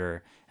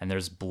predator and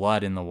there's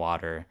blood in the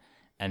water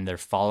and they're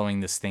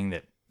following this thing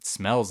that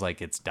smells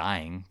like it's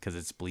dying because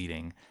it's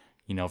bleeding.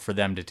 For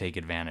them to take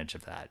advantage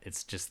of that.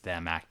 It's just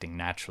them acting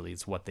naturally.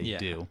 It's what they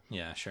do.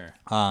 Yeah, sure.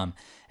 And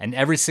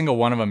every single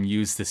one of them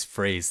used this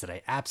phrase that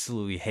I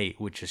absolutely hate,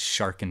 which is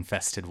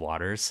shark-infested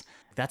waters.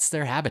 That's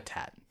their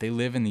habitat. They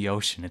live in the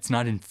ocean. It's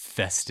not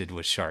infested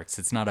with sharks.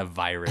 It's not a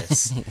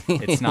virus.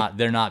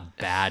 They're not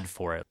bad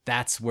for it.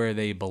 That's where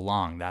they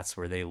belong. That's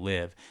where they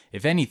live.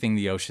 If anything,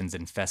 the ocean's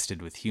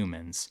infested with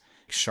humans.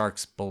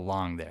 Sharks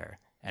belong there.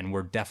 And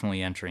we're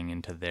definitely entering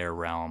into their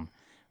realm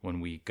when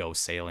we go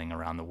sailing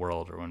around the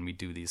world or when we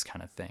do these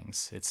kind of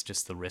things. It's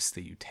just the risk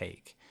that you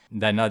take.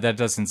 That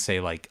doesn't say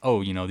like,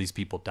 oh, these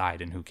people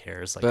died and who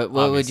cares? Like, but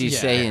what would you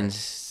say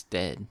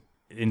instead?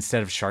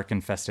 Instead of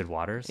shark-infested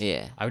waters?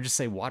 Yeah. I would just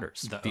say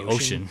waters. The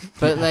ocean.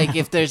 But like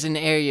if there's an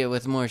area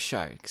with more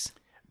sharks.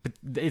 But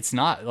it's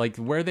not like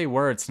where they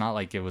were. It's not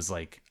like it was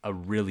like a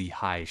really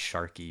high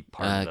sharky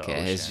part of the ocean.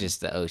 Okay, it's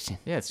just the ocean.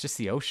 Yeah, it's just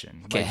the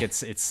ocean. Okay. Like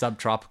it's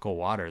subtropical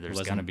water.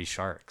 There's gonna be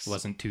sharks.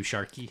 Wasn't too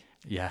sharky.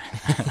 Yeah.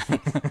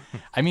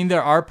 I mean,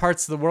 there are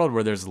parts of the world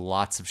where there's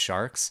lots of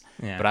sharks,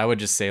 but I would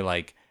just say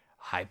like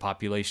high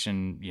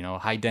population,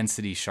 high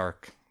density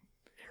shark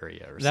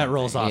area or something. That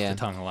rolls off the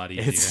tongue a lot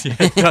easier.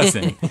 It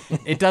doesn't.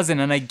 It doesn't.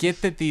 And I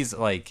get that these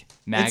like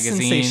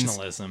magazines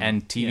sensationalism.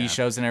 and TV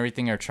shows and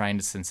everything are trying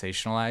to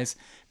sensationalize,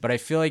 but I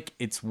feel like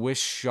it's with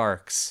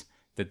sharks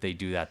that they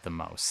do that the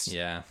most.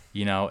 Yeah.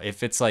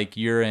 If it's like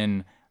you're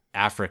in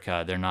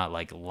Africa, they're not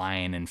like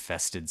lion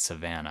infested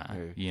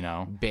savanna,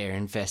 Bear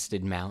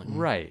infested mountain.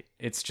 Right.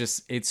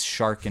 It's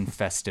shark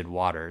infested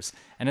waters.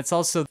 And it's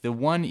also the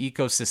one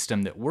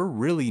ecosystem that we're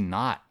really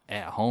not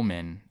at home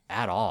in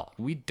at all.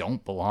 We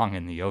don't belong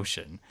in the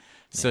ocean.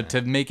 So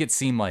to make it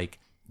seem like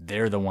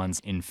they're the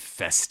ones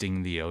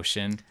infesting the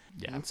ocean.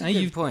 Yeah. That's a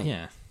good point.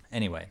 Yeah.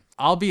 Anyway,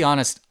 I'll be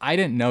honest, I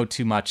didn't know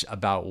too much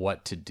about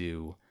what to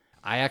do.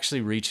 I actually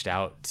reached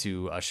out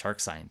to a shark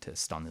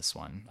scientist on this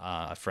one,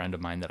 a friend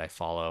of mine that I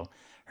follow.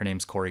 Her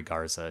name's Corey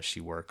Garza. She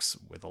works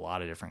with a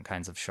lot of different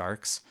kinds of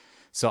sharks.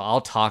 So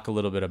I'll talk a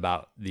little bit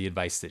about the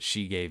advice that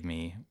she gave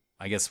me,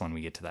 I guess, when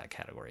we get to that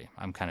category.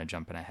 I'm kind of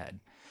jumping ahead.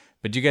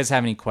 But do you guys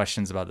have any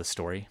questions about the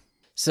story?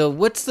 So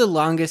what's the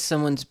longest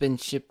someone's been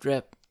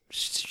shipwrecked?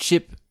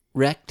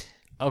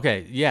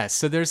 Okay, yeah.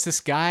 So there's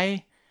this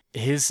guy,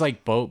 his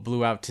like boat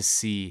blew out to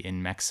sea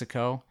in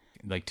Mexico,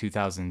 like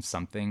 2000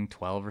 something,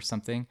 12 or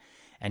something.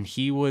 And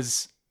he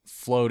was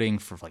floating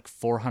for like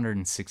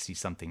 460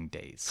 something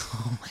days.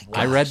 Oh my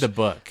gosh. I read the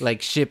book.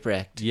 Like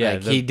shipwrecked. Yeah,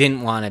 Like he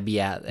didn't want to be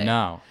out there.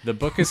 No, the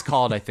book is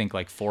called, I think,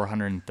 like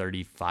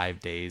 435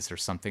 days or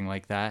something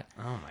like that.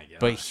 Oh my god.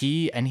 But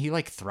he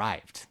like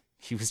thrived.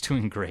 He was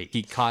doing great.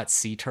 He caught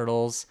sea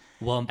turtles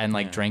and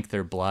like drank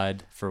their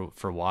blood for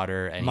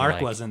water. And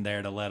Mark wasn't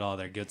there to let all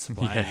their good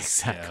supplies. Yeah,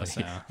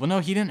 exactly. Go, so. Well, no,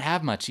 he didn't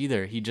have much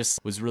either. He just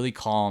was really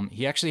calm.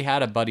 He actually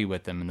had a buddy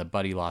with him, and the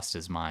buddy lost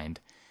his mind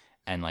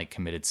and like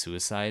committed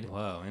suicide.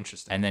 Whoa,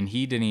 interesting. And then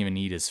he didn't even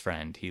need his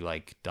friend. He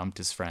like dumped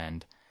his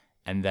friend.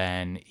 And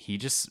then he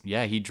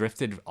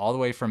drifted all the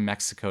way from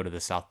Mexico to the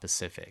South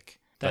Pacific.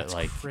 That's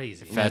but, like,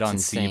 crazy. Fed That's on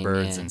insane,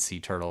 seabirds yeah. and sea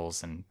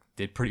turtles and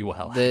did pretty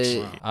well,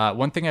 The- actually.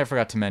 One thing I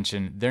forgot to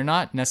mention, they're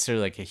not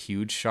necessarily like a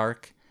huge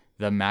shark.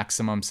 The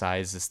maximum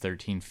size is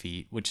 13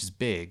 feet, which is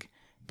big,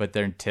 but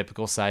their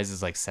typical size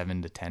is like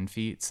 7 to 10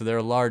 feet. So they're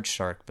a large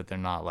shark, but they're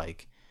not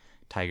like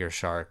tiger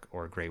shark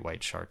or great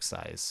white shark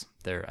size.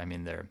 They're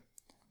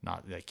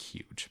not like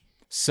huge.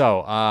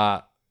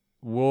 So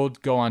we'll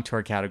go on to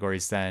our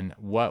categories then.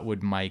 What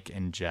would Mike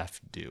and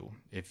Jeff do?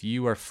 If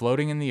you are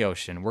floating in the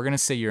ocean, we're going to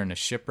say you're in a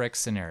shipwreck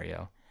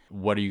scenario.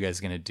 What are you guys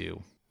going to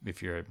do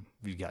if you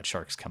got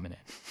sharks coming in?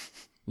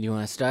 You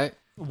want to start?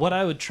 What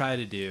I would try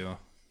to do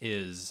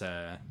is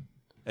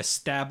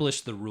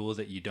establish the rule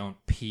that you don't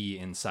pee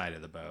inside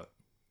of the boat.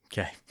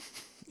 Okay.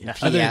 Yeah.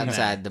 Pee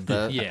outside the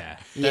boat. Yeah.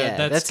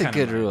 That's a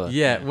good rule.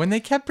 Yeah, when they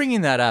kept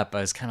bringing that up,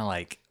 I was kind of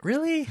like,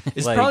 really?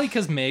 It's like, probably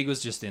because Meg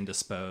was just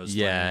indisposed.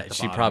 yeah, at the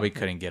she bottom. probably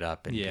couldn't get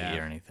up and pee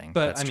or anything.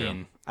 But That's I true.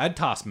 mean, I'd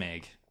toss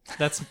Meg.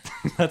 That's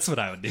what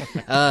I would do.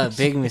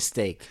 Big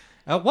mistake.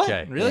 What?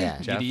 Okay. Really? Yeah.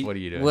 Jeff, what are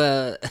you doing?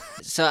 Well,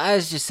 so I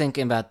was just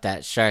thinking about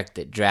that shark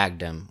that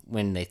dragged him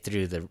when they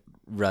threw the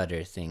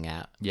rudder thing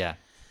out. Yeah.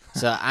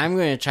 So I'm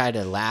going to try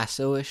to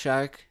lasso a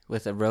shark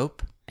with a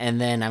rope,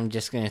 and then I'm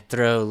just going to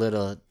throw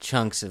little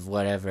chunks of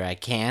whatever I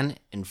can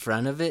in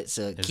front of it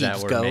so it Is keeps that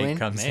where going. Meg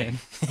comes in?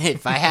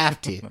 If I have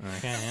to.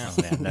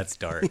 Oh, man, that's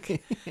dark.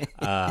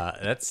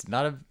 That's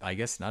I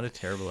guess not a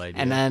terrible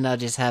idea. And then I'll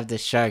just have the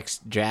sharks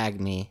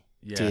drag me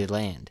to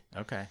land.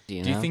 Okay. Do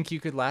you Do you know? think you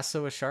could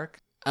lasso a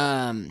shark?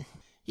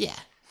 Yeah.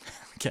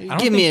 Okay.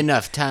 Give me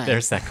enough time.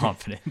 There's that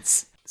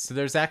confidence. So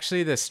there's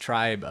actually this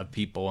tribe of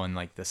people in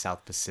like the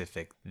South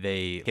Pacific.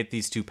 They hit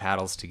these two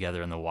paddles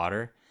together in the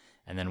water,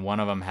 and then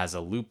one of them has a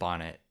loop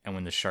on it. And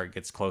when the shark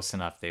gets close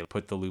enough, they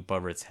put the loop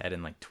over its head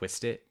and like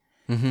twist it,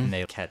 and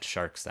they catch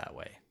sharks that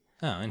way.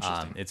 Oh,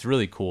 interesting. It's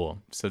really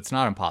cool. So it's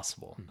not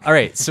impossible. All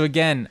right. So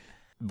again,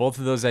 both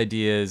of those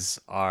ideas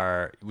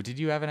are. Did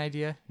you have an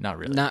idea? Not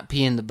really. Not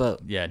pee in the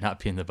boat. Yeah, not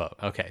pee in the boat.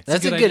 Okay.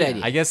 That's a good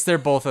idea. I guess they're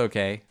both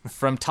okay.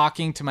 From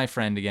talking to my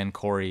friend again,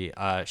 Corey,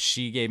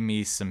 she gave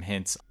me some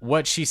hints.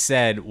 What she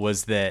said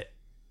was that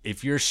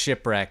if you're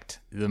shipwrecked,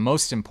 the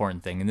most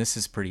important thing, and this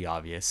is pretty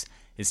obvious,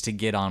 is to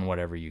get on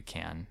whatever you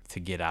can to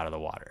get out of the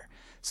water.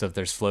 So if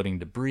there's floating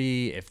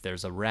debris, if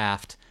there's a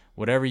raft,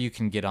 whatever you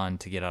can get on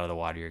to get out of the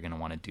water, you're going to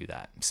want to do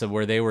that. So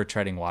where they were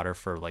treading water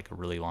for like a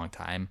really long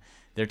time,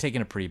 they're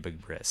taking a pretty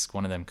big risk.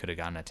 One of them could have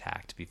gotten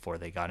attacked before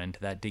they got into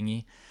that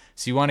dinghy.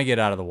 So you want to get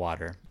out of the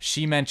water.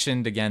 She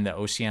mentioned, again, that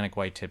oceanic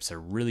whitetips are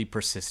really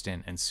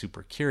persistent and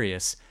super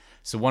curious.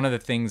 So one of the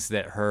things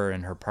that her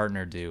and her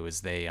partner do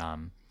is they,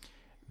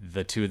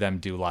 the two of them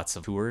do lots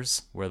of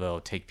tours where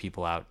they'll take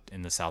people out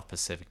in the South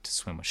Pacific to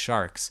swim with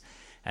sharks.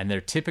 And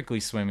they're typically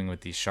swimming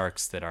with these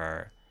sharks that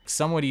are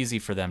somewhat easy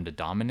for them to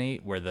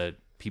dominate, where the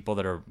people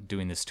that are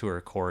doing this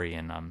tour, Corey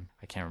and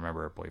I can't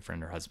remember her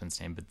boyfriend or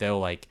husband's name, but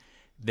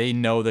they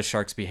know the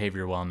shark's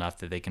behavior well enough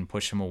that they can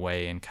push them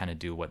away and kind of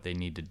do what they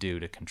need to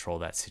do to control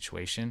that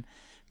situation.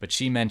 But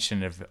she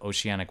mentioned if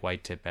oceanic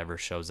whitetip ever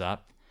shows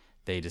up,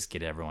 they just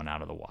get everyone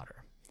out of the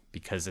water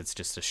because it's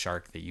just a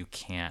shark that you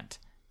can't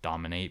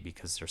dominate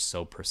because they're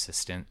so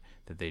persistent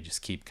that they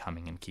just keep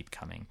coming and keep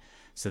coming.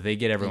 So they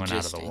get everyone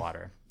out of the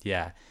water.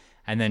 Yeah.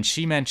 And then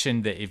she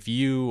mentioned that if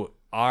you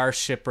are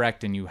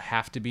shipwrecked and you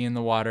have to be in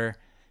the water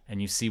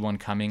and you see one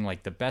coming,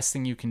 like the best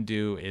thing you can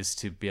do is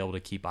to be able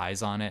to keep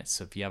eyes on it.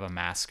 So if you have a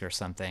mask or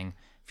something,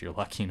 if you're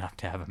lucky enough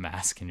to have a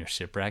mask and you're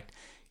shipwrecked,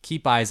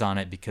 keep eyes on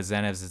it, because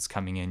then as it's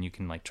coming in, you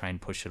can like try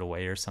and push it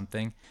away or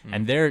something.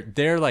 And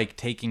they're like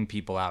taking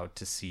people out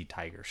to see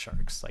tiger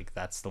sharks. Like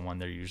that's the one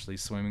they're usually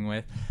swimming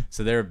with.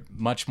 So they're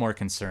much more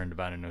concerned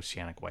about an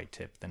oceanic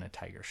whitetip than a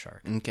tiger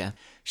shark. Okay.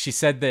 She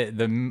said that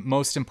the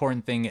most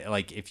important thing,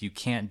 like if you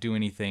can't do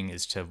anything,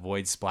 is to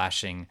avoid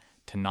splashing,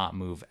 to not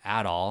move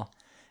at all,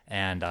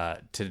 and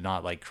to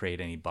not like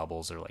create any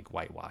bubbles or like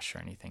whitewash or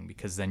anything,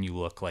 because then you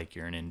look like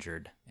you're an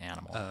injured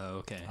animal. Oh,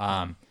 okay.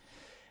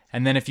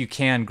 And then if you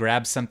can,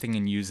 grab something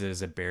and use it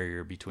as a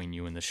barrier between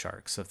you and the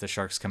shark. So if the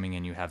shark's coming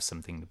in, you have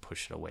something to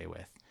push it away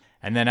with.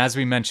 And then as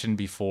we mentioned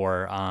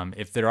before,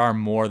 if there are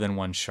more than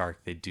one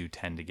shark, they do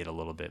tend to get a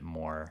little bit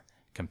more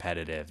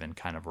competitive and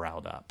kind of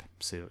riled up.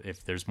 So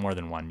if there's more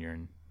than one, you're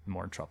in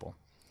more trouble.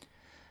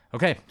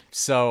 Okay,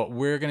 so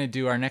we're going to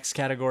do our next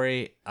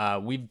category.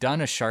 We've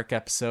done a shark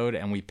episode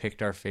and we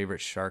picked our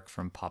favorite shark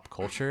from pop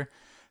culture.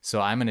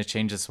 So I'm going to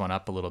change this one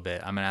up a little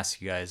bit. I'm going to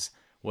ask you guys,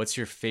 what's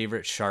your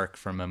favorite shark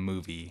from a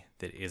movie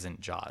that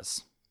isn't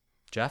Jaws?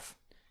 Jeff?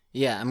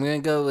 Yeah, I'm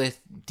going to go with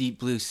Deep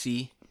Blue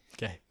Sea.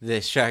 Okay. The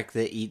shark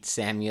that eats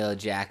Samuel L.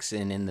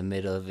 Jackson in the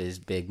middle of his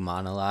big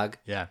monologue.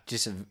 Yeah.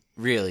 Just a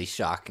really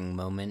shocking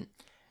moment.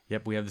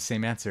 Yep, we have the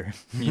same answer.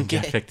 Me and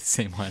Jeff picked the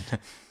same one.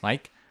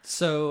 Mike?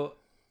 So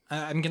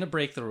I'm going to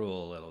break the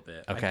rule a little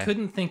bit. Okay. I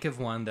couldn't think of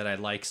one that I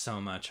like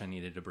so much I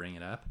needed to bring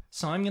it up.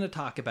 So I'm going to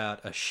talk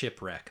about a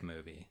Shipwreck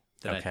movie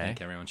that I think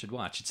everyone should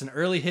watch. It's an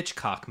early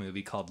Hitchcock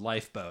movie called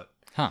Lifeboat.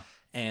 Huh.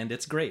 And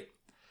it's great.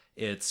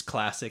 It's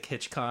classic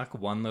Hitchcock,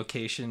 one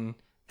location,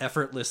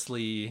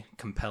 effortlessly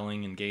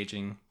compelling,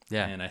 engaging.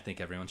 Yeah. And I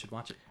think everyone should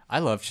watch it. I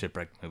love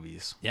shipwreck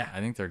movies. Yeah. I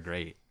think they're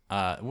great.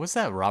 What's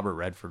that Robert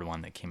Redford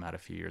one that came out a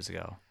few years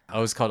ago? Oh,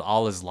 it was called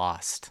All Is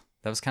Lost.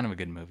 That was kind of a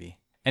good movie.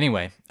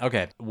 Anyway,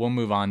 okay, we'll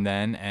move on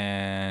then.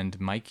 And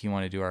Mike, you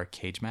want to do our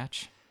cage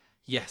match?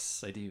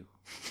 Yes, I do.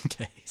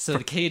 Okay. So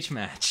the cage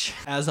match,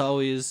 as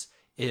always,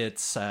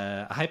 it's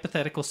a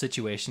hypothetical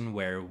situation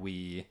where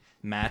we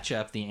match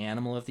up the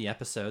animal of the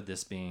episode,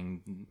 this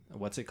being,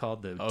 what's it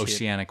called? The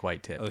Oceanic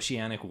whitetip.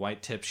 Oceanic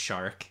whitetip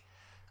shark,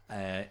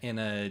 in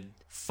a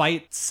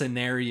fight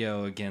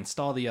scenario against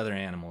all the other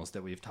animals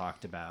that we've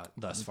talked about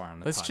thus far on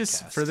the podcast. Let's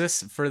just,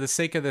 for the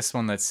sake of this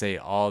one, let's say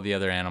all the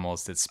other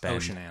animals that spend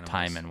Ocean animals.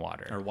 time in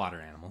water. Or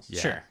water animals.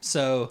 Yeah. Sure.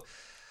 So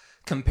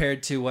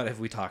compared to what have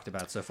we talked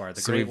about so far?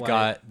 So we've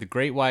got the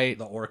great white,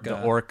 the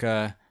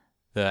orca,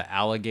 the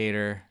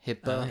alligator,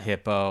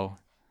 Hippo.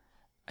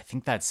 I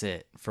think that's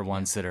it for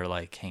ones that are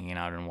like hanging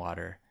out in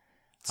water.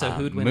 So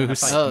who'd win in a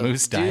moose, fight?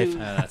 moose dive. dude.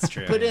 That's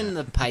true. Put in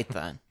the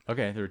python.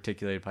 Okay, the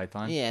reticulated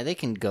python. Yeah, they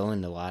can go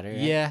in the water. Right?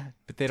 Yeah,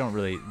 but they don't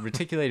really.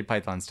 Reticulated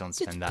pythons don't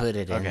spend that. put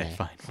it in okay, there.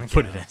 fine. We'll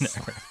put it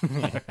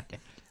in there.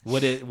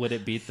 Would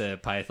it beat the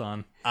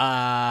python?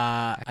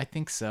 I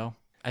think so.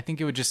 I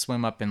think it would just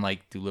swim up and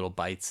like do little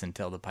bites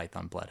until the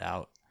python bled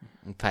out.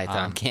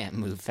 Python can't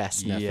move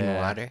fast enough in the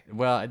water.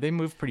 Well, they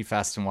move pretty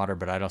fast in water,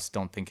 but I just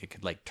don't think it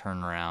could like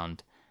turn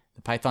around.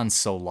 The python's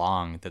so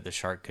long that the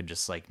shark could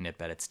just like nip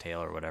at its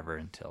tail or whatever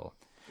until.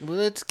 Well,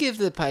 let's give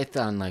the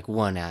python like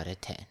 1 out of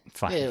 10.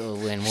 Fine. It will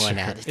win 1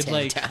 out of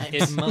 10 times.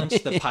 It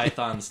munched the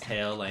python's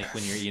tail like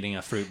when you're eating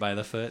a fruit by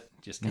the foot.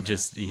 Just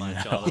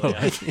munch all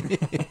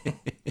the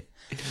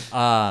way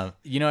up.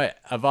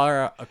 Of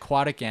our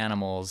aquatic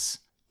animals,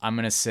 I'm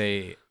going to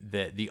say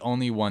that the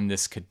only one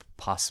this could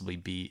possibly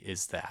be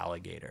is the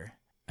alligator.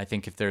 I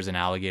think if there's an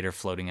alligator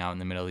floating out in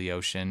the middle of the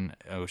ocean,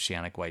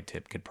 oceanic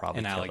whitetip could probably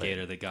An kill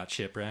alligator it. that got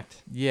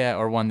shipwrecked. Yeah,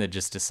 or one that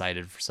just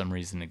decided for some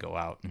reason to go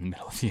out in the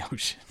middle of the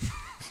ocean.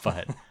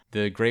 But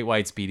the great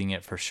white's beating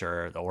it for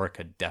sure. The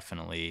orca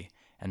definitely,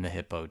 and the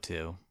hippo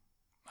too.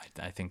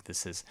 I think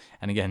this is,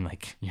 and again,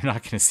 like you're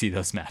not going to see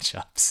those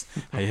matchups.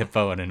 A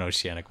hippo and an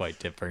oceanic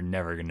whitetip are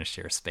never going to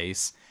share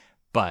space.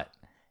 But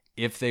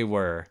if they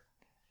were,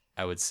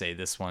 I would say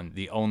this one,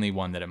 the only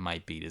one that it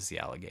might beat is the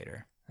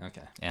alligator.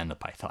 Okay. And the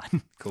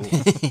python. Cool.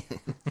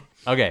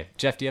 Okay,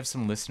 Jeff, do you have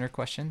some listener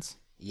questions?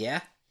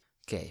 Yeah?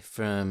 Okay,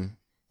 from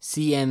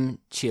CM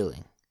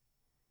Chilling.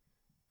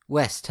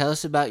 Wes, tell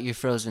us about your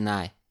frozen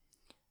eye.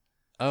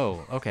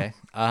 Oh, okay.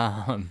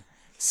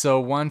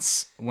 So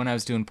once when I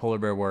was doing polar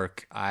bear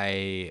work,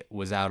 I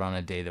was out on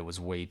a day that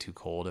was way too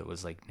cold. It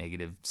was like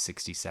negative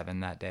 67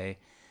 that day.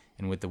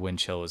 And with the wind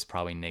chill, it was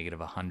probably negative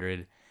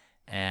 100.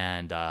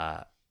 And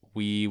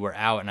we were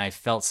out and I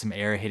felt some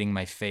air hitting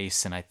my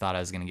face and I thought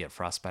I was going to get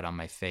frostbite on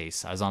my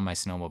face. I was on my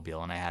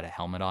snowmobile and I had a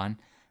helmet on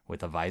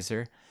with a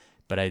visor,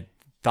 but I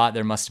thought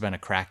there must have been a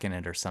crack in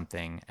it or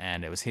something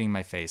and it was hitting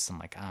my face. I'm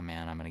like, oh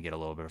man, I'm going to get a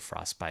little bit of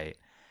frostbite.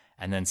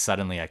 And then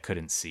suddenly I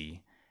couldn't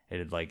see.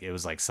 It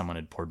was like someone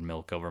had poured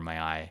milk over my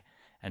eye.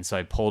 And so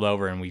I pulled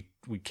over and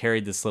we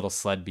carried this little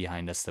sled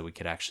behind us that we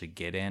could actually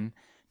get in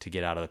to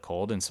get out of the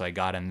cold. And so I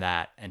got in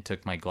that and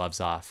took my gloves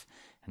off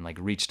and like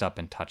reached up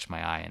and touched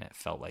my eye and it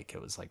felt like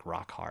it was like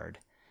rock hard.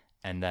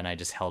 And then I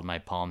just held my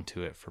palm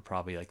to it for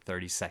probably like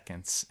 30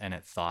 seconds and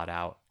it thawed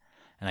out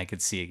and I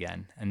could see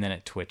again. And then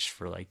it twitched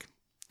for like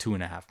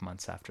 2.5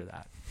 months after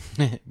that.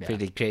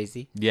 Pretty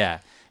crazy. Yeah.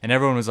 And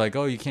everyone was like,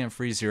 oh, you can't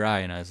freeze your eye.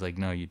 And I was like,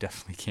 no, you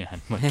definitely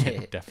can. Like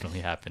it definitely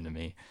happened to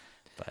me.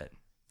 But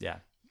yeah.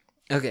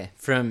 Okay,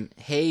 from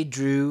Hey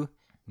Drew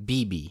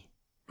BB.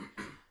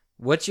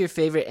 What's your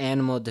favorite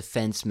animal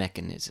defense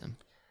mechanism?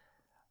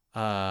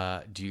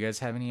 Do you guys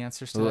have any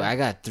answers to Ooh, that? I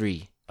got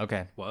 3.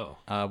 Okay. Whoa.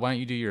 Why don't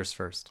you do yours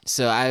first?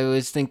 So I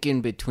was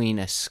thinking between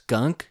a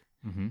skunk,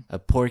 a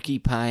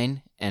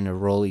porcupine, and a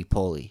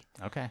roly-poly.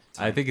 Okay.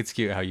 I think it's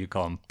cute how you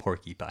call them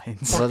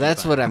porcupines. Well,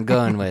 that's what I'm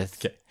going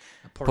with. Okay.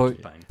 A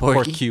porcupine.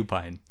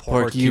 Porcupine.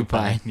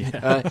 Porcupine.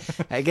 Yeah.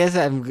 I guess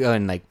I'm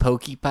going like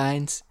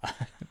pokeypines.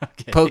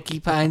 Okay.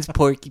 Porcupines,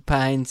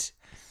 porcupines.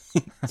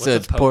 What's So a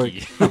it's pork.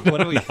 pokey?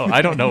 What do we? No,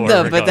 I don't know where No,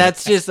 we're but going.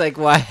 that's just like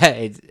why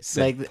I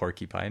Said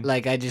porcupine.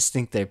 like I just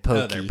think they're pokey.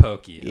 Oh, they're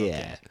pokey. Okay.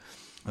 Yeah.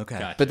 Okay.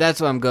 Gotcha. But that's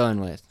what I'm going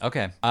with.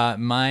 Okay.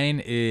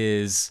 Mine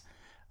is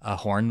a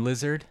horned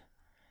lizard,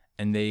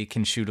 and they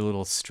can shoot a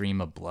little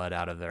stream of blood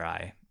out of their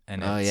eye.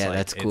 And Oh, it's yeah, like,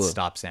 that's cool. It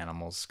stops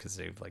animals because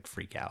they like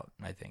freak out,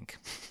 I think.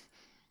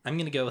 I'm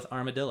gonna go with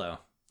armadillo.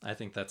 I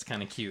think that's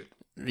kind of cute.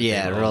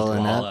 Yeah, They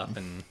rolling wall up.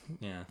 and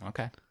yeah,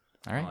 Okay.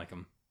 All I right. like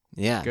them.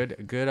 Yeah.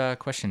 Good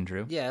question,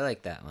 Drew. Yeah, I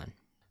like that one.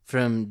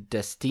 From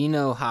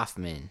Destino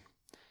Hoffman.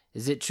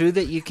 Is it true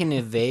that you can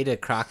evade a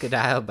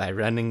crocodile by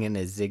running in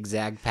a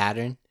zigzag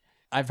pattern?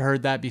 I've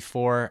heard that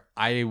before.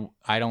 I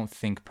don't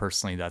think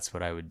personally that's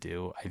what I would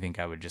do. I think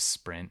I would just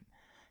sprint.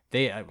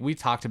 We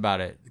talked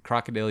about it.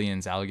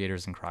 Crocodilians,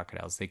 alligators, and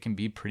crocodiles, they can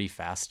be pretty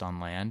fast on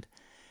land.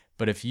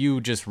 But if you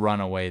just run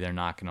away, they're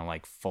not going to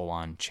like full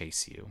on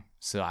chase you.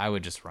 So I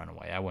would just run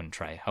away. I wouldn't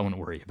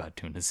worry about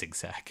doing a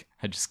zigzag.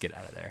 I'd just get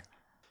out of there.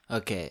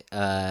 Okay.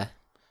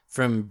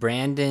 From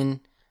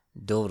Brandon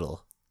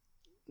Dodel.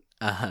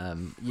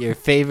 Your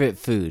favorite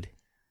food?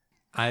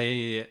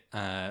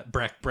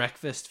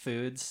 Breakfast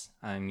foods.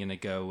 I'm gonna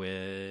go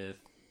with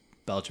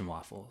Belgian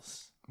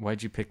waffles.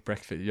 Why'd you pick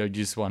breakfast? You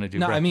just want to do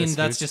No, breakfast I mean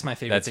that's foods? just my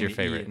favorite. That's thing your to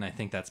favorite. eat, and I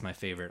think that's my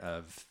favorite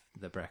of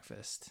the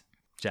breakfast.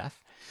 Jeff?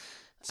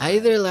 I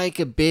either like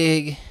a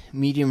big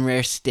medium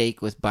rare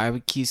steak with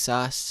barbecue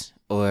sauce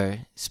or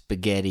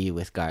spaghetti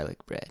with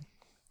garlic bread.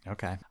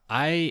 Okay.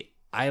 I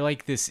I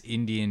like this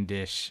Indian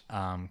dish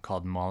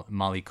called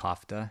mali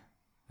kofta.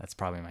 That's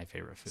probably my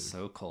favorite food.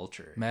 So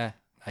cultured. Meh,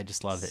 I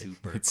just love it.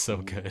 Super It's so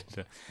cool.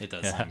 good. It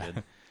does sound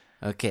good.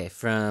 Okay,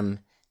 from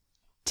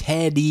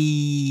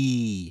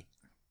Teddy.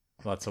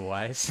 Lots of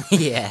Y's.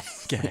 Yeah,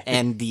 Okay.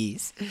 and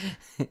D's.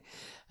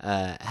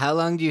 How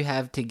long do you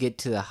have to get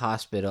to the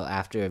hospital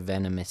after a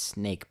venomous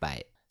snake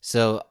bite?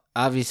 So,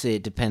 obviously,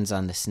 it depends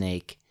on the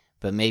snake,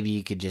 but maybe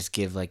you could just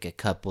give like a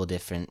couple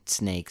different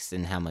snakes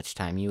and how much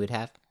time you would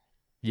have.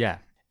 Yeah.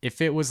 If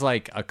it was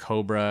like a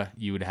cobra,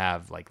 you would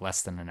have like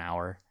less than an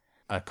hour.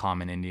 A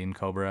common Indian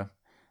cobra,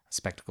 a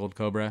spectacled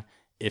cobra.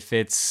 If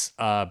it's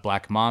a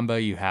black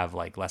mamba, you have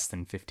like less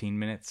than 15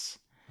 minutes.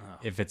 Oh.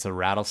 If it's a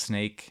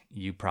rattlesnake,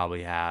 you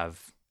probably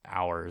have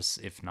hours,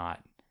 if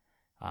not.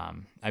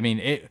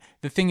 The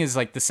thing is,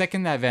 like, the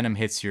second that venom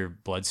hits your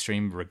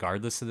bloodstream,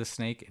 regardless of the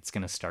snake, it's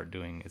going to start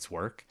doing its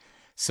work.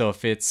 So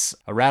if it's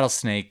a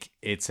rattlesnake,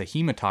 it's a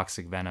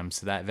hemotoxic venom.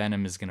 So that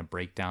venom is going to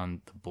break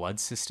down the blood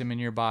system in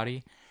your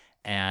body.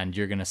 And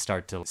you're going to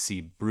start to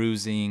see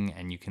bruising,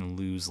 and you can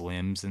lose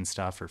limbs and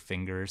stuff, or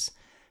fingers.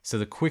 So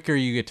the quicker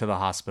you get to the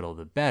hospital,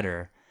 the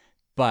better.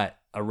 But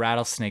a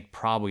rattlesnake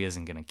probably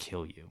isn't going to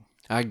kill you.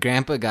 Our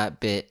grandpa got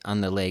bit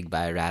on the leg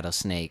by a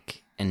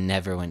rattlesnake and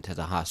never went to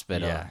the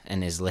hospital, Yeah.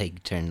 and his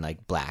leg turned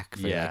like black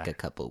for Yeah. like a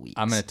couple weeks.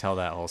 I'm going to tell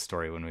that whole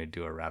story when we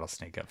do a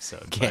rattlesnake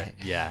episode. Okay.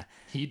 But yeah.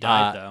 He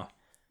died, though.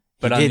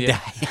 But He on did the-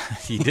 die.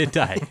 He did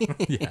die.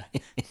 Yeah.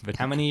 But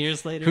How many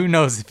years later? who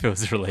knows if it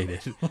was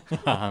related?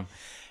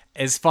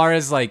 As far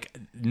as like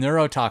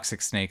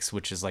neurotoxic snakes,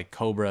 which is like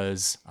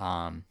cobras,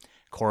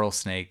 coral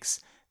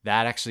snakes,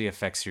 that actually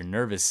affects your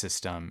nervous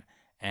system,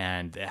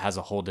 and it has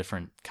a whole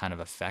different kind of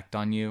effect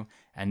on you.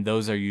 And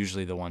those are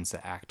usually the ones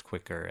that act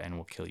quicker and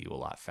will kill you a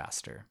lot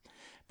faster.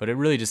 But it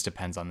really just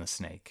depends on the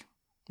snake.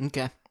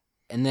 Okay.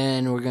 And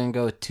then we're going to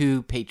go with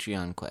 2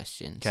 Patreon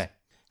questions. Okay.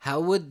 How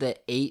would the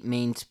 8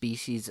 main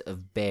species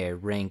of bear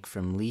rank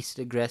from least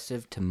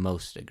aggressive to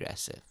most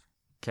aggressive?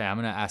 Okay, I'm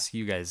going to ask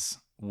you guys,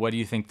 what do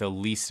you think the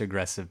least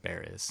aggressive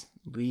bear is?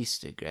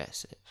 Least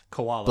aggressive.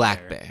 Koala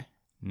Black bear.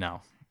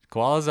 No.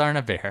 Koalas aren't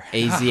a bear.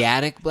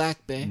 Asiatic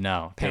black bear?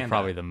 No, they're Panda.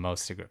 probably the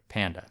most aggressive.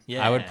 Panda.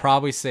 Yeah. I would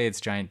probably say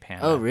it's giant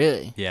panda. Oh,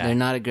 really? Yeah. They're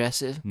not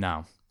aggressive?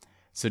 No.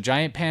 So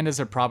giant pandas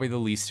are probably the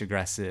least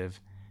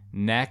aggressive.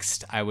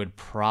 Next, I would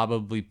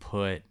probably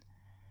put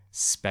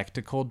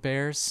spectacled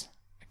bears,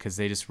 because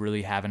they just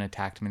really haven't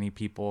attacked many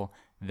people.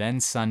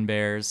 Then sun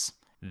bears.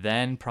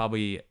 Then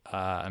probably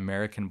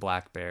American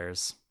black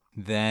bears.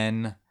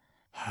 Then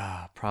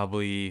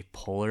probably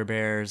polar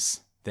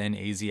bears. Then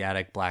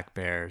Asiatic black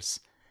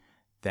bears.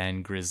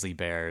 Then grizzly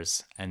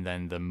bears. And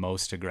then the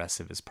most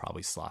aggressive is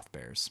probably sloth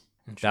bears.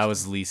 That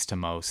was least to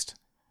most.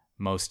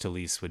 Most to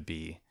least would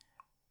be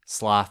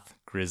sloth,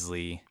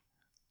 grizzly,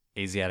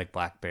 Asiatic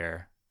black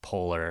bear,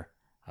 polar,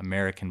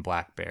 American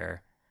black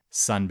bear,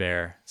 sun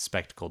bear,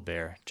 spectacled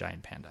bear,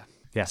 giant panda.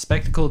 Yeah.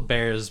 Spectacled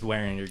bears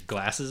wearing your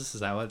glasses? Is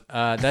that what?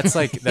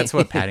 That's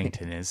what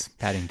Paddington is.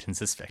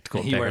 Paddington's a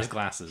spectacled He bear. wears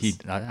glasses.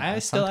 I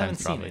still sometimes haven't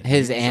seen probably. it.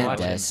 His You should aunt watch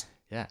it. does.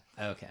 Yeah.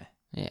 Okay.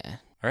 Yeah.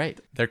 All right.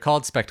 They're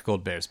called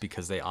spectacled bears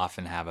because they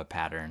often have a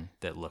pattern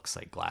that looks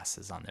like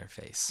glasses on their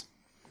face.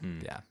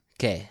 Yeah.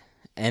 Okay.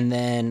 And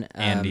then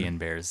Andean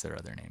bears, their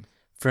other name.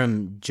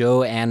 from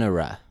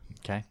Joannara.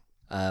 Okay.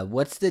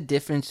 What's the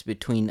difference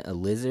between a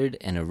lizard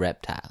and a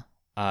reptile?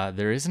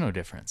 There is no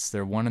difference.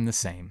 They're one and the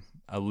same.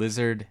 A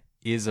lizard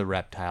is a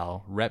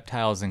reptile.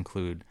 Reptiles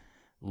include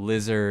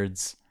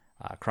lizards,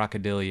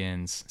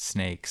 crocodilians,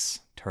 snakes,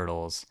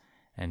 turtles,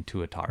 and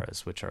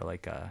tuataras, which are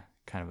like a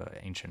kind of an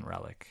ancient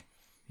relic.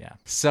 Yeah.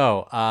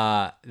 So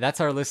that's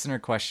our listener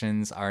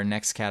questions. Our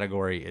next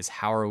category is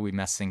how are we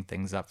messing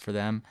things up for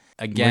them?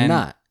 Again, We're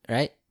not,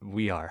 right?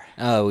 we are.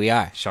 Oh, we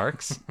are.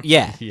 Sharks?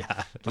 Yeah.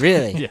 Yeah.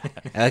 Really? Yeah.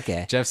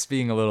 Okay. Jeff's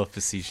being a little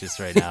facetious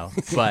right now,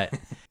 but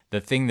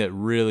the thing that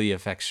really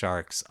affects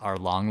sharks are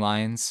long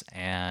lines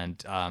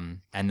and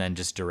then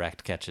just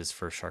direct catches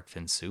for shark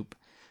fin soup.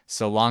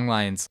 So long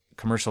lines,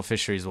 commercial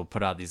fisheries will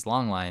put out these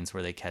long lines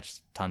where they catch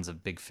tons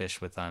of big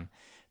fish with them,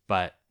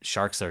 but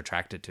sharks are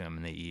attracted to them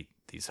and they eat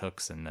these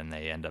hooks and then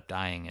they end up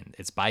dying, and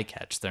it's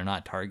bycatch. They're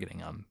not targeting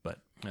them, but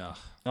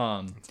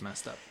It's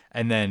messed up.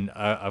 and then,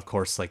 of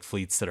course, like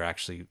fleets that are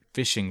actually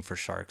fishing for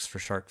sharks, for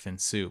shark fin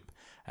soup.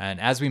 And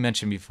as we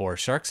mentioned before,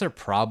 sharks are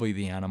probably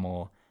the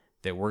animal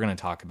that we're going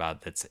to talk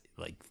about that's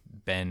like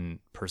been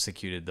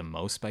persecuted the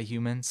most by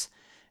humans.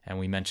 And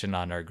we mentioned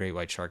on our Great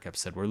White Shark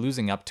episode, we're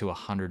losing up to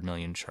 100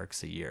 million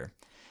sharks a year.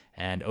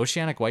 And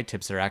oceanic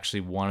whitetips are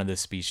actually one of the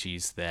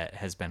species that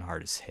has been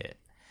hardest hit.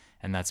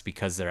 And that's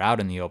because they're out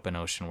in the open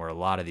ocean where a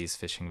lot of these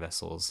fishing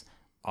vessels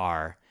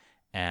are,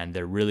 and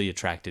they're really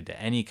attracted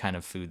to any kind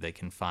of food they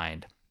can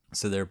find.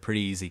 So they're a pretty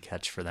easy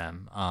catch for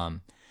them.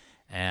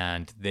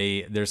 And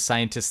there's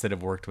scientists that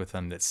have worked with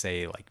them that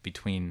say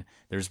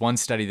there's one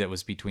study that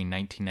was between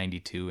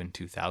 1992 and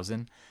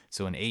 2000.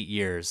 So in 8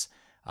 years,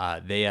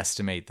 they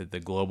estimate that the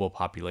global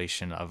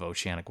population of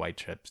oceanic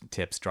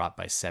whitetips dropped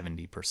by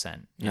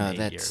 70% in Oh, 8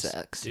 that years.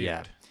 sucks.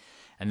 Yeah.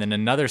 And then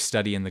another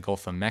study in the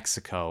Gulf of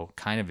Mexico,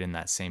 kind of in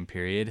that same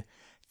period,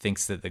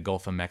 thinks that the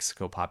Gulf of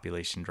Mexico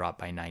population dropped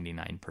by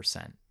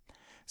 99%.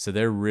 So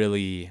they're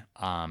really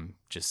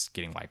just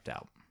getting wiped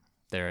out.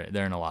 They're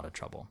in a lot of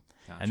trouble.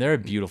 Gotcha. And they're a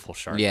beautiful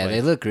shark. Yeah,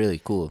 they look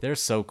really cool. They're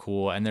so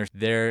cool, and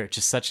they're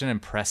just such an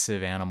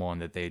impressive animal in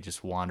that they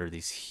just wander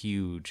these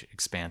huge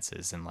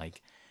expanses, and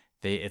like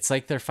it's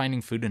like they're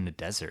finding food in a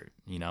desert.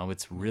 You know,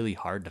 it's really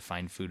hard to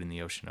find food in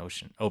the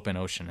open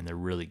ocean, and they're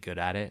really good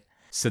at it.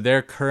 So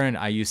their current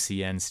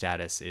IUCN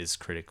status is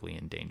critically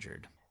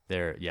endangered.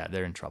 They're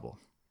in trouble.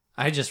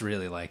 I just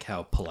really like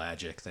how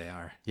pelagic they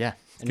are. Yeah.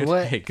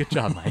 Good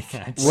job, Mike.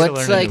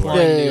 What's like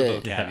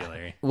new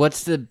vocabulary?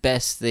 What's the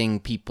best thing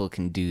people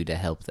can do to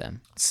help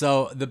them?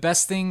 So the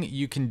best thing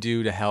you can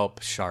do to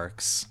help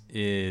sharks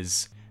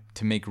is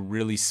to make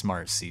really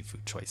smart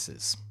seafood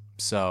choices.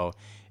 So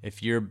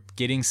if you're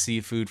getting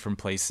seafood from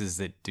places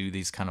that do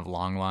these kind of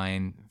long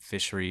line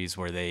fisheries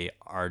where they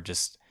are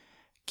just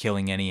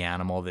killing any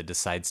animal that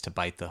decides to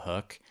bite the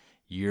hook,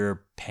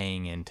 you're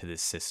paying into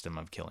this system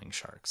of killing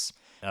sharks.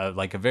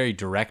 Like a very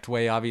direct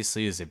way,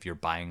 obviously, is if you're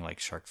buying like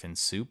shark fin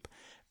soup,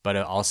 but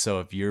also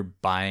if you're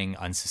buying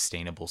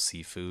unsustainable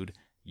seafood,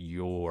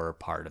 you're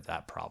part of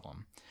that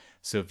problem.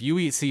 So if you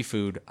eat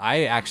seafood,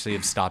 I actually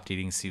have stopped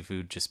eating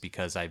seafood just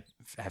because I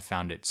have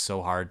found it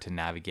so hard to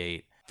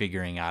navigate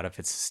figuring out if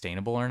it's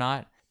sustainable or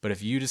not. But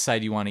if you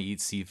decide you want to eat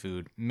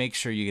seafood, make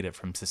sure you get it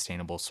from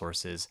sustainable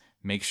sources.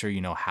 Make sure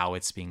you know how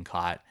it's being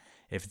caught.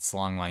 If it's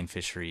longline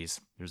fisheries,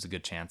 there's a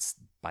good chance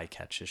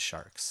bycatch is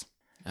sharks.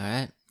 All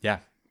right. Yeah.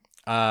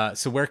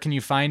 So where can you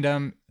find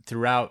them?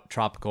 Throughout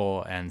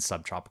tropical and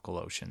subtropical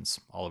oceans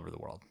all over the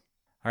world.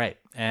 All right.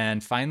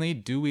 And finally,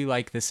 do we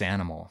like this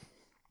animal?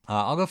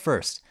 I'll go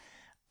first.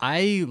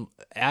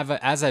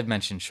 As I've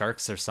mentioned,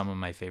 sharks are some of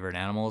my favorite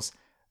animals.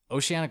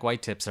 Oceanic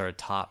whitetips are a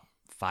top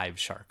 5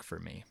 shark for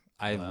me.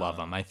 I love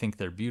them. I think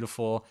they're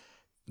beautiful.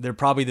 They're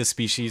probably the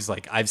species,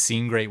 like I've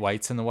seen great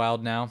whites in the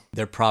wild now.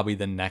 They're probably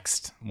the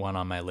next one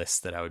on my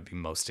list that I would be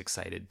most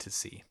excited to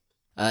see.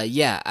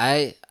 Yeah,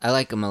 I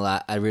like them a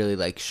lot. I really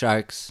like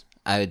sharks.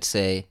 I would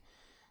say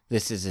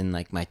this is in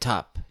like my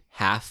top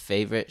half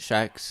favorite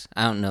sharks.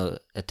 I don't know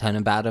a ton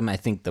about them. I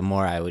think the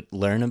more I would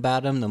learn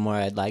about them, the more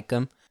I'd like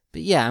them.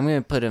 But yeah, I'm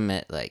going to put them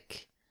at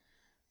like,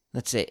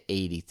 let's say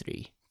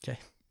 83. Okay,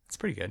 that's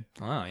pretty good.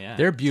 Oh, yeah.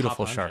 They're a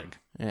beautiful shark.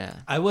 Yeah.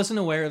 I wasn't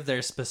aware of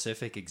their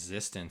specific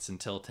existence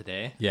until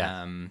today.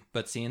 Yeah.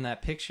 But seeing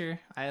that picture,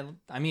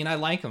 I mean, I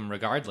like them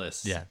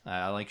regardless. Yeah.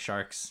 I like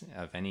sharks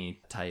of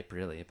any type,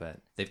 really,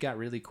 but they've got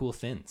really cool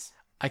fins.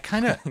 I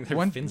kind of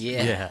one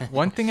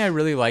thing I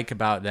really like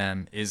about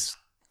them is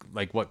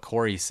like what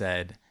Corey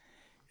said,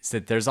 is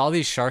that there's all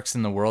these sharks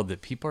in the world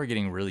that people are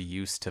getting really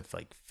used to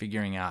like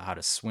figuring out how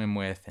to swim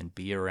with and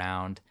be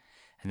around,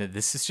 and that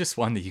this is just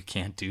one that you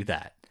can't do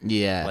that.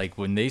 Yeah. Like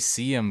when they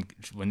see them,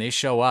 when they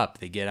show up,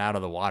 they get out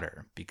of the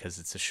water because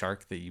it's a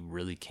shark that you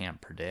really can't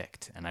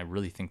predict. And I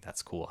really think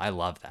that's cool. I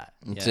love that.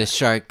 It's a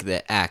shark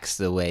that acts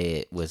the way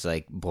it was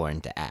like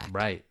born to act.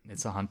 Right.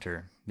 It's a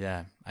hunter.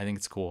 Yeah. I think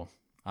it's cool.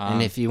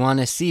 And if you want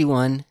to see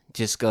one,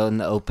 just go in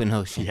the open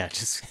ocean. Yeah,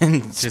 just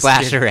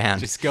splash around.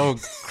 Just go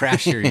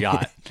crash your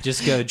yacht.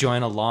 Just go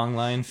join a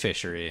longline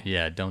fishery.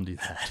 Yeah, don't do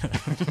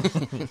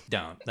that.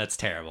 Don't. That's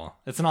terrible.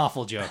 It's an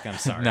awful joke. I'm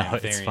sorry. No, I'm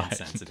it's very fine.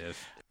 insensitive.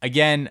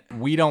 Again,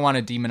 we don't want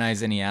to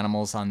demonize any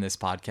animals on this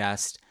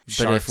podcast.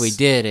 But if we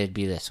did, it'd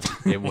be this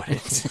one. It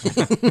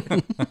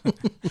wouldn't.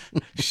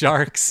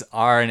 Sharks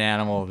are an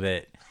animal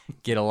that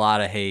get a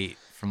lot of hate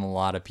from a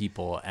lot of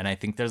people. And I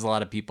think there's a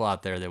lot of people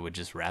out there that would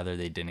just rather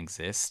they didn't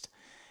exist.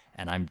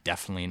 And I'm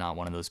definitely not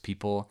one of those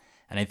people.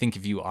 And I think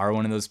if you are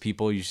one of those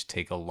people, you should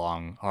take a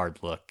long, hard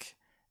look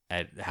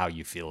at how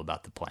you feel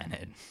about the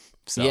planet.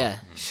 So, yeah,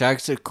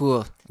 sharks are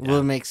cool. Yeah.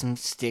 We'll make some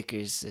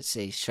stickers that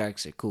say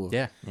sharks are cool.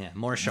 Yeah,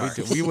 more sharks.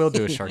 We will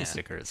do a shark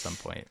sticker at some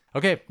point.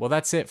 Okay, well,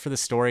 that's it for the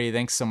story.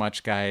 Thanks so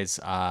much, guys.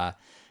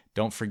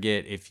 Don't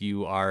forget, if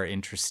you are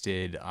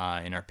interested in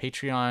our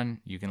Patreon,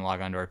 you can log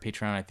on to our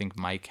Patreon. I think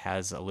Mike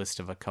has a list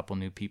of a couple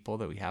new people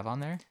that we have on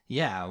there.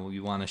 Yeah, we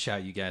want to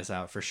shout you guys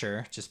out for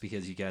sure, just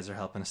because you guys are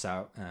helping us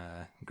out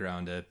grow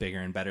into bigger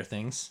and better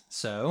things.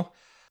 So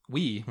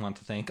we want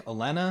to thank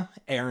Elena,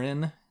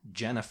 Aaron,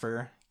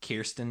 Jennifer,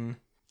 Kirsten,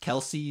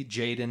 Kelsey,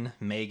 Jaden,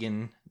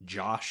 Megan,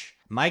 Josh,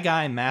 my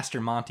guy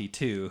Master Monty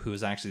too, who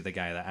was actually the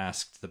guy that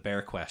asked the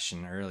bear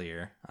question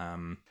earlier.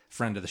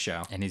 Friend of the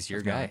show, and he's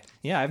your guy.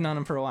 Yeah, I've known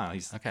him for a while.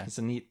 He's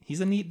a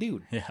neat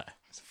dude. Yeah,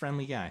 he's a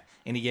friendly guy,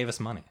 and he gave us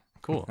money.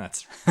 Cool.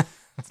 That's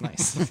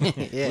nice.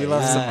 Yeah, we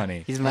love some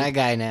money. He's my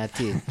guy now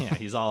too. Yeah,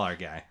 he's all our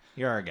guy.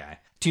 You're our guy.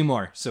 2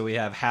 more. So we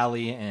have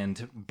Hallie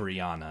and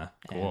Brianna.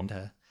 Cool.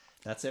 And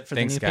that's it for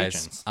Thanks, the new guys.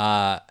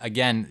 patrons.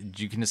 Again,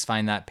 you can just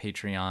find that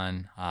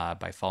Patreon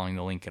by following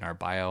the link in our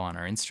bio on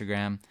our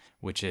Instagram,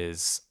 which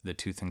is the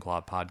Tooth and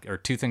Claw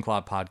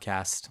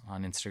Podcast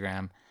on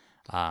Instagram.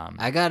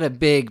 I got a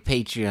big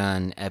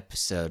Patreon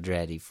episode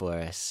ready for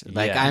us.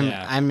 Like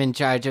I'm in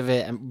charge of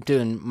it. I'm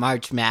doing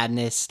March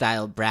Madness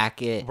style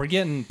bracket. We're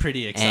getting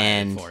pretty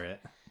excited for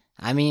it.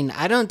 I mean,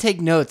 I don't take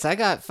notes. I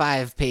got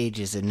 5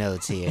 pages of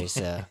notes here,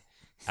 so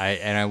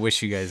I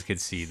wish you guys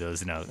could see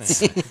those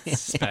notes.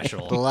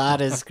 Special. A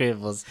lot of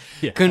scribbles.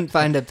 Couldn't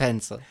find a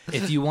pencil.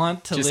 If you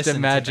want to Just listen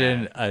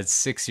imagine to a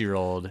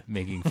 6-year-old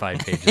making 5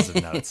 pages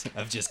of notes. that,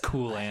 of just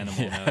cool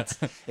animal notes.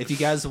 If you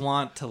guys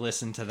want to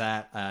listen to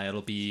that,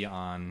 it'll be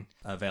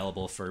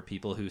available for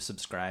people who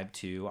subscribe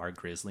to our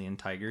Grizzly and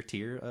Tiger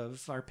tier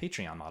of our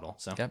Patreon model.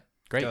 So Yep.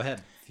 Great. Go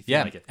ahead if you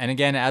like it. And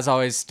again, as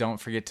always, don't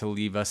forget to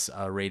leave us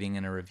a rating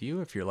and a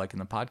review if you're liking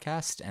the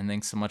podcast. And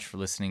thanks so much for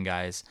listening,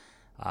 guys.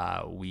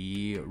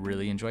 We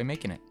really enjoy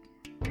making it.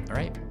 All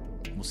right.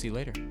 We'll see you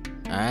later.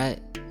 All right.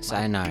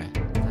 Sayonara.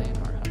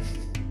 Sayonara.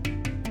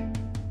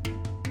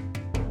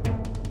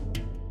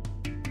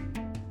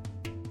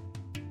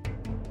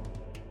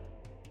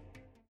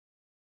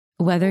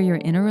 Whether you're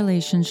in a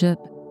relationship,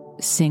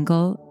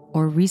 single,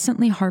 or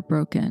recently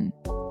heartbroken,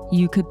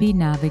 you could be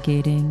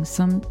navigating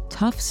some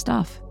tough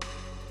stuff.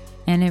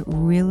 And it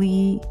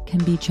really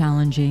can be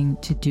challenging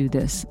to do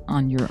this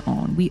on your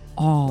own. We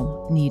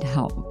all need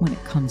help when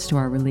it comes to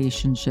our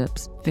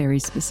relationships, very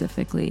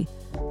specifically,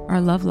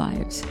 our love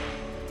lives.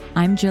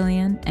 I'm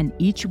Jillian, and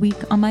each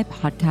week on my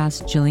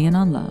podcast, Jillian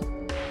on Love,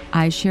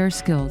 I share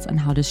skills on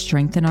how to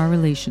strengthen our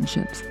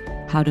relationships,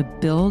 how to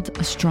build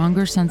a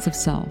stronger sense of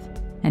self,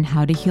 and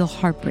how to heal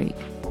heartbreak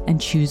and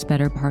choose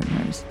better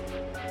partners.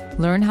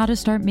 Learn how to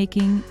start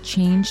making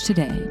change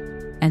today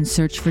and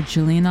search for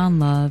Jillian on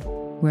Love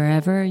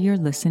wherever you're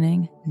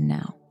listening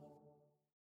now.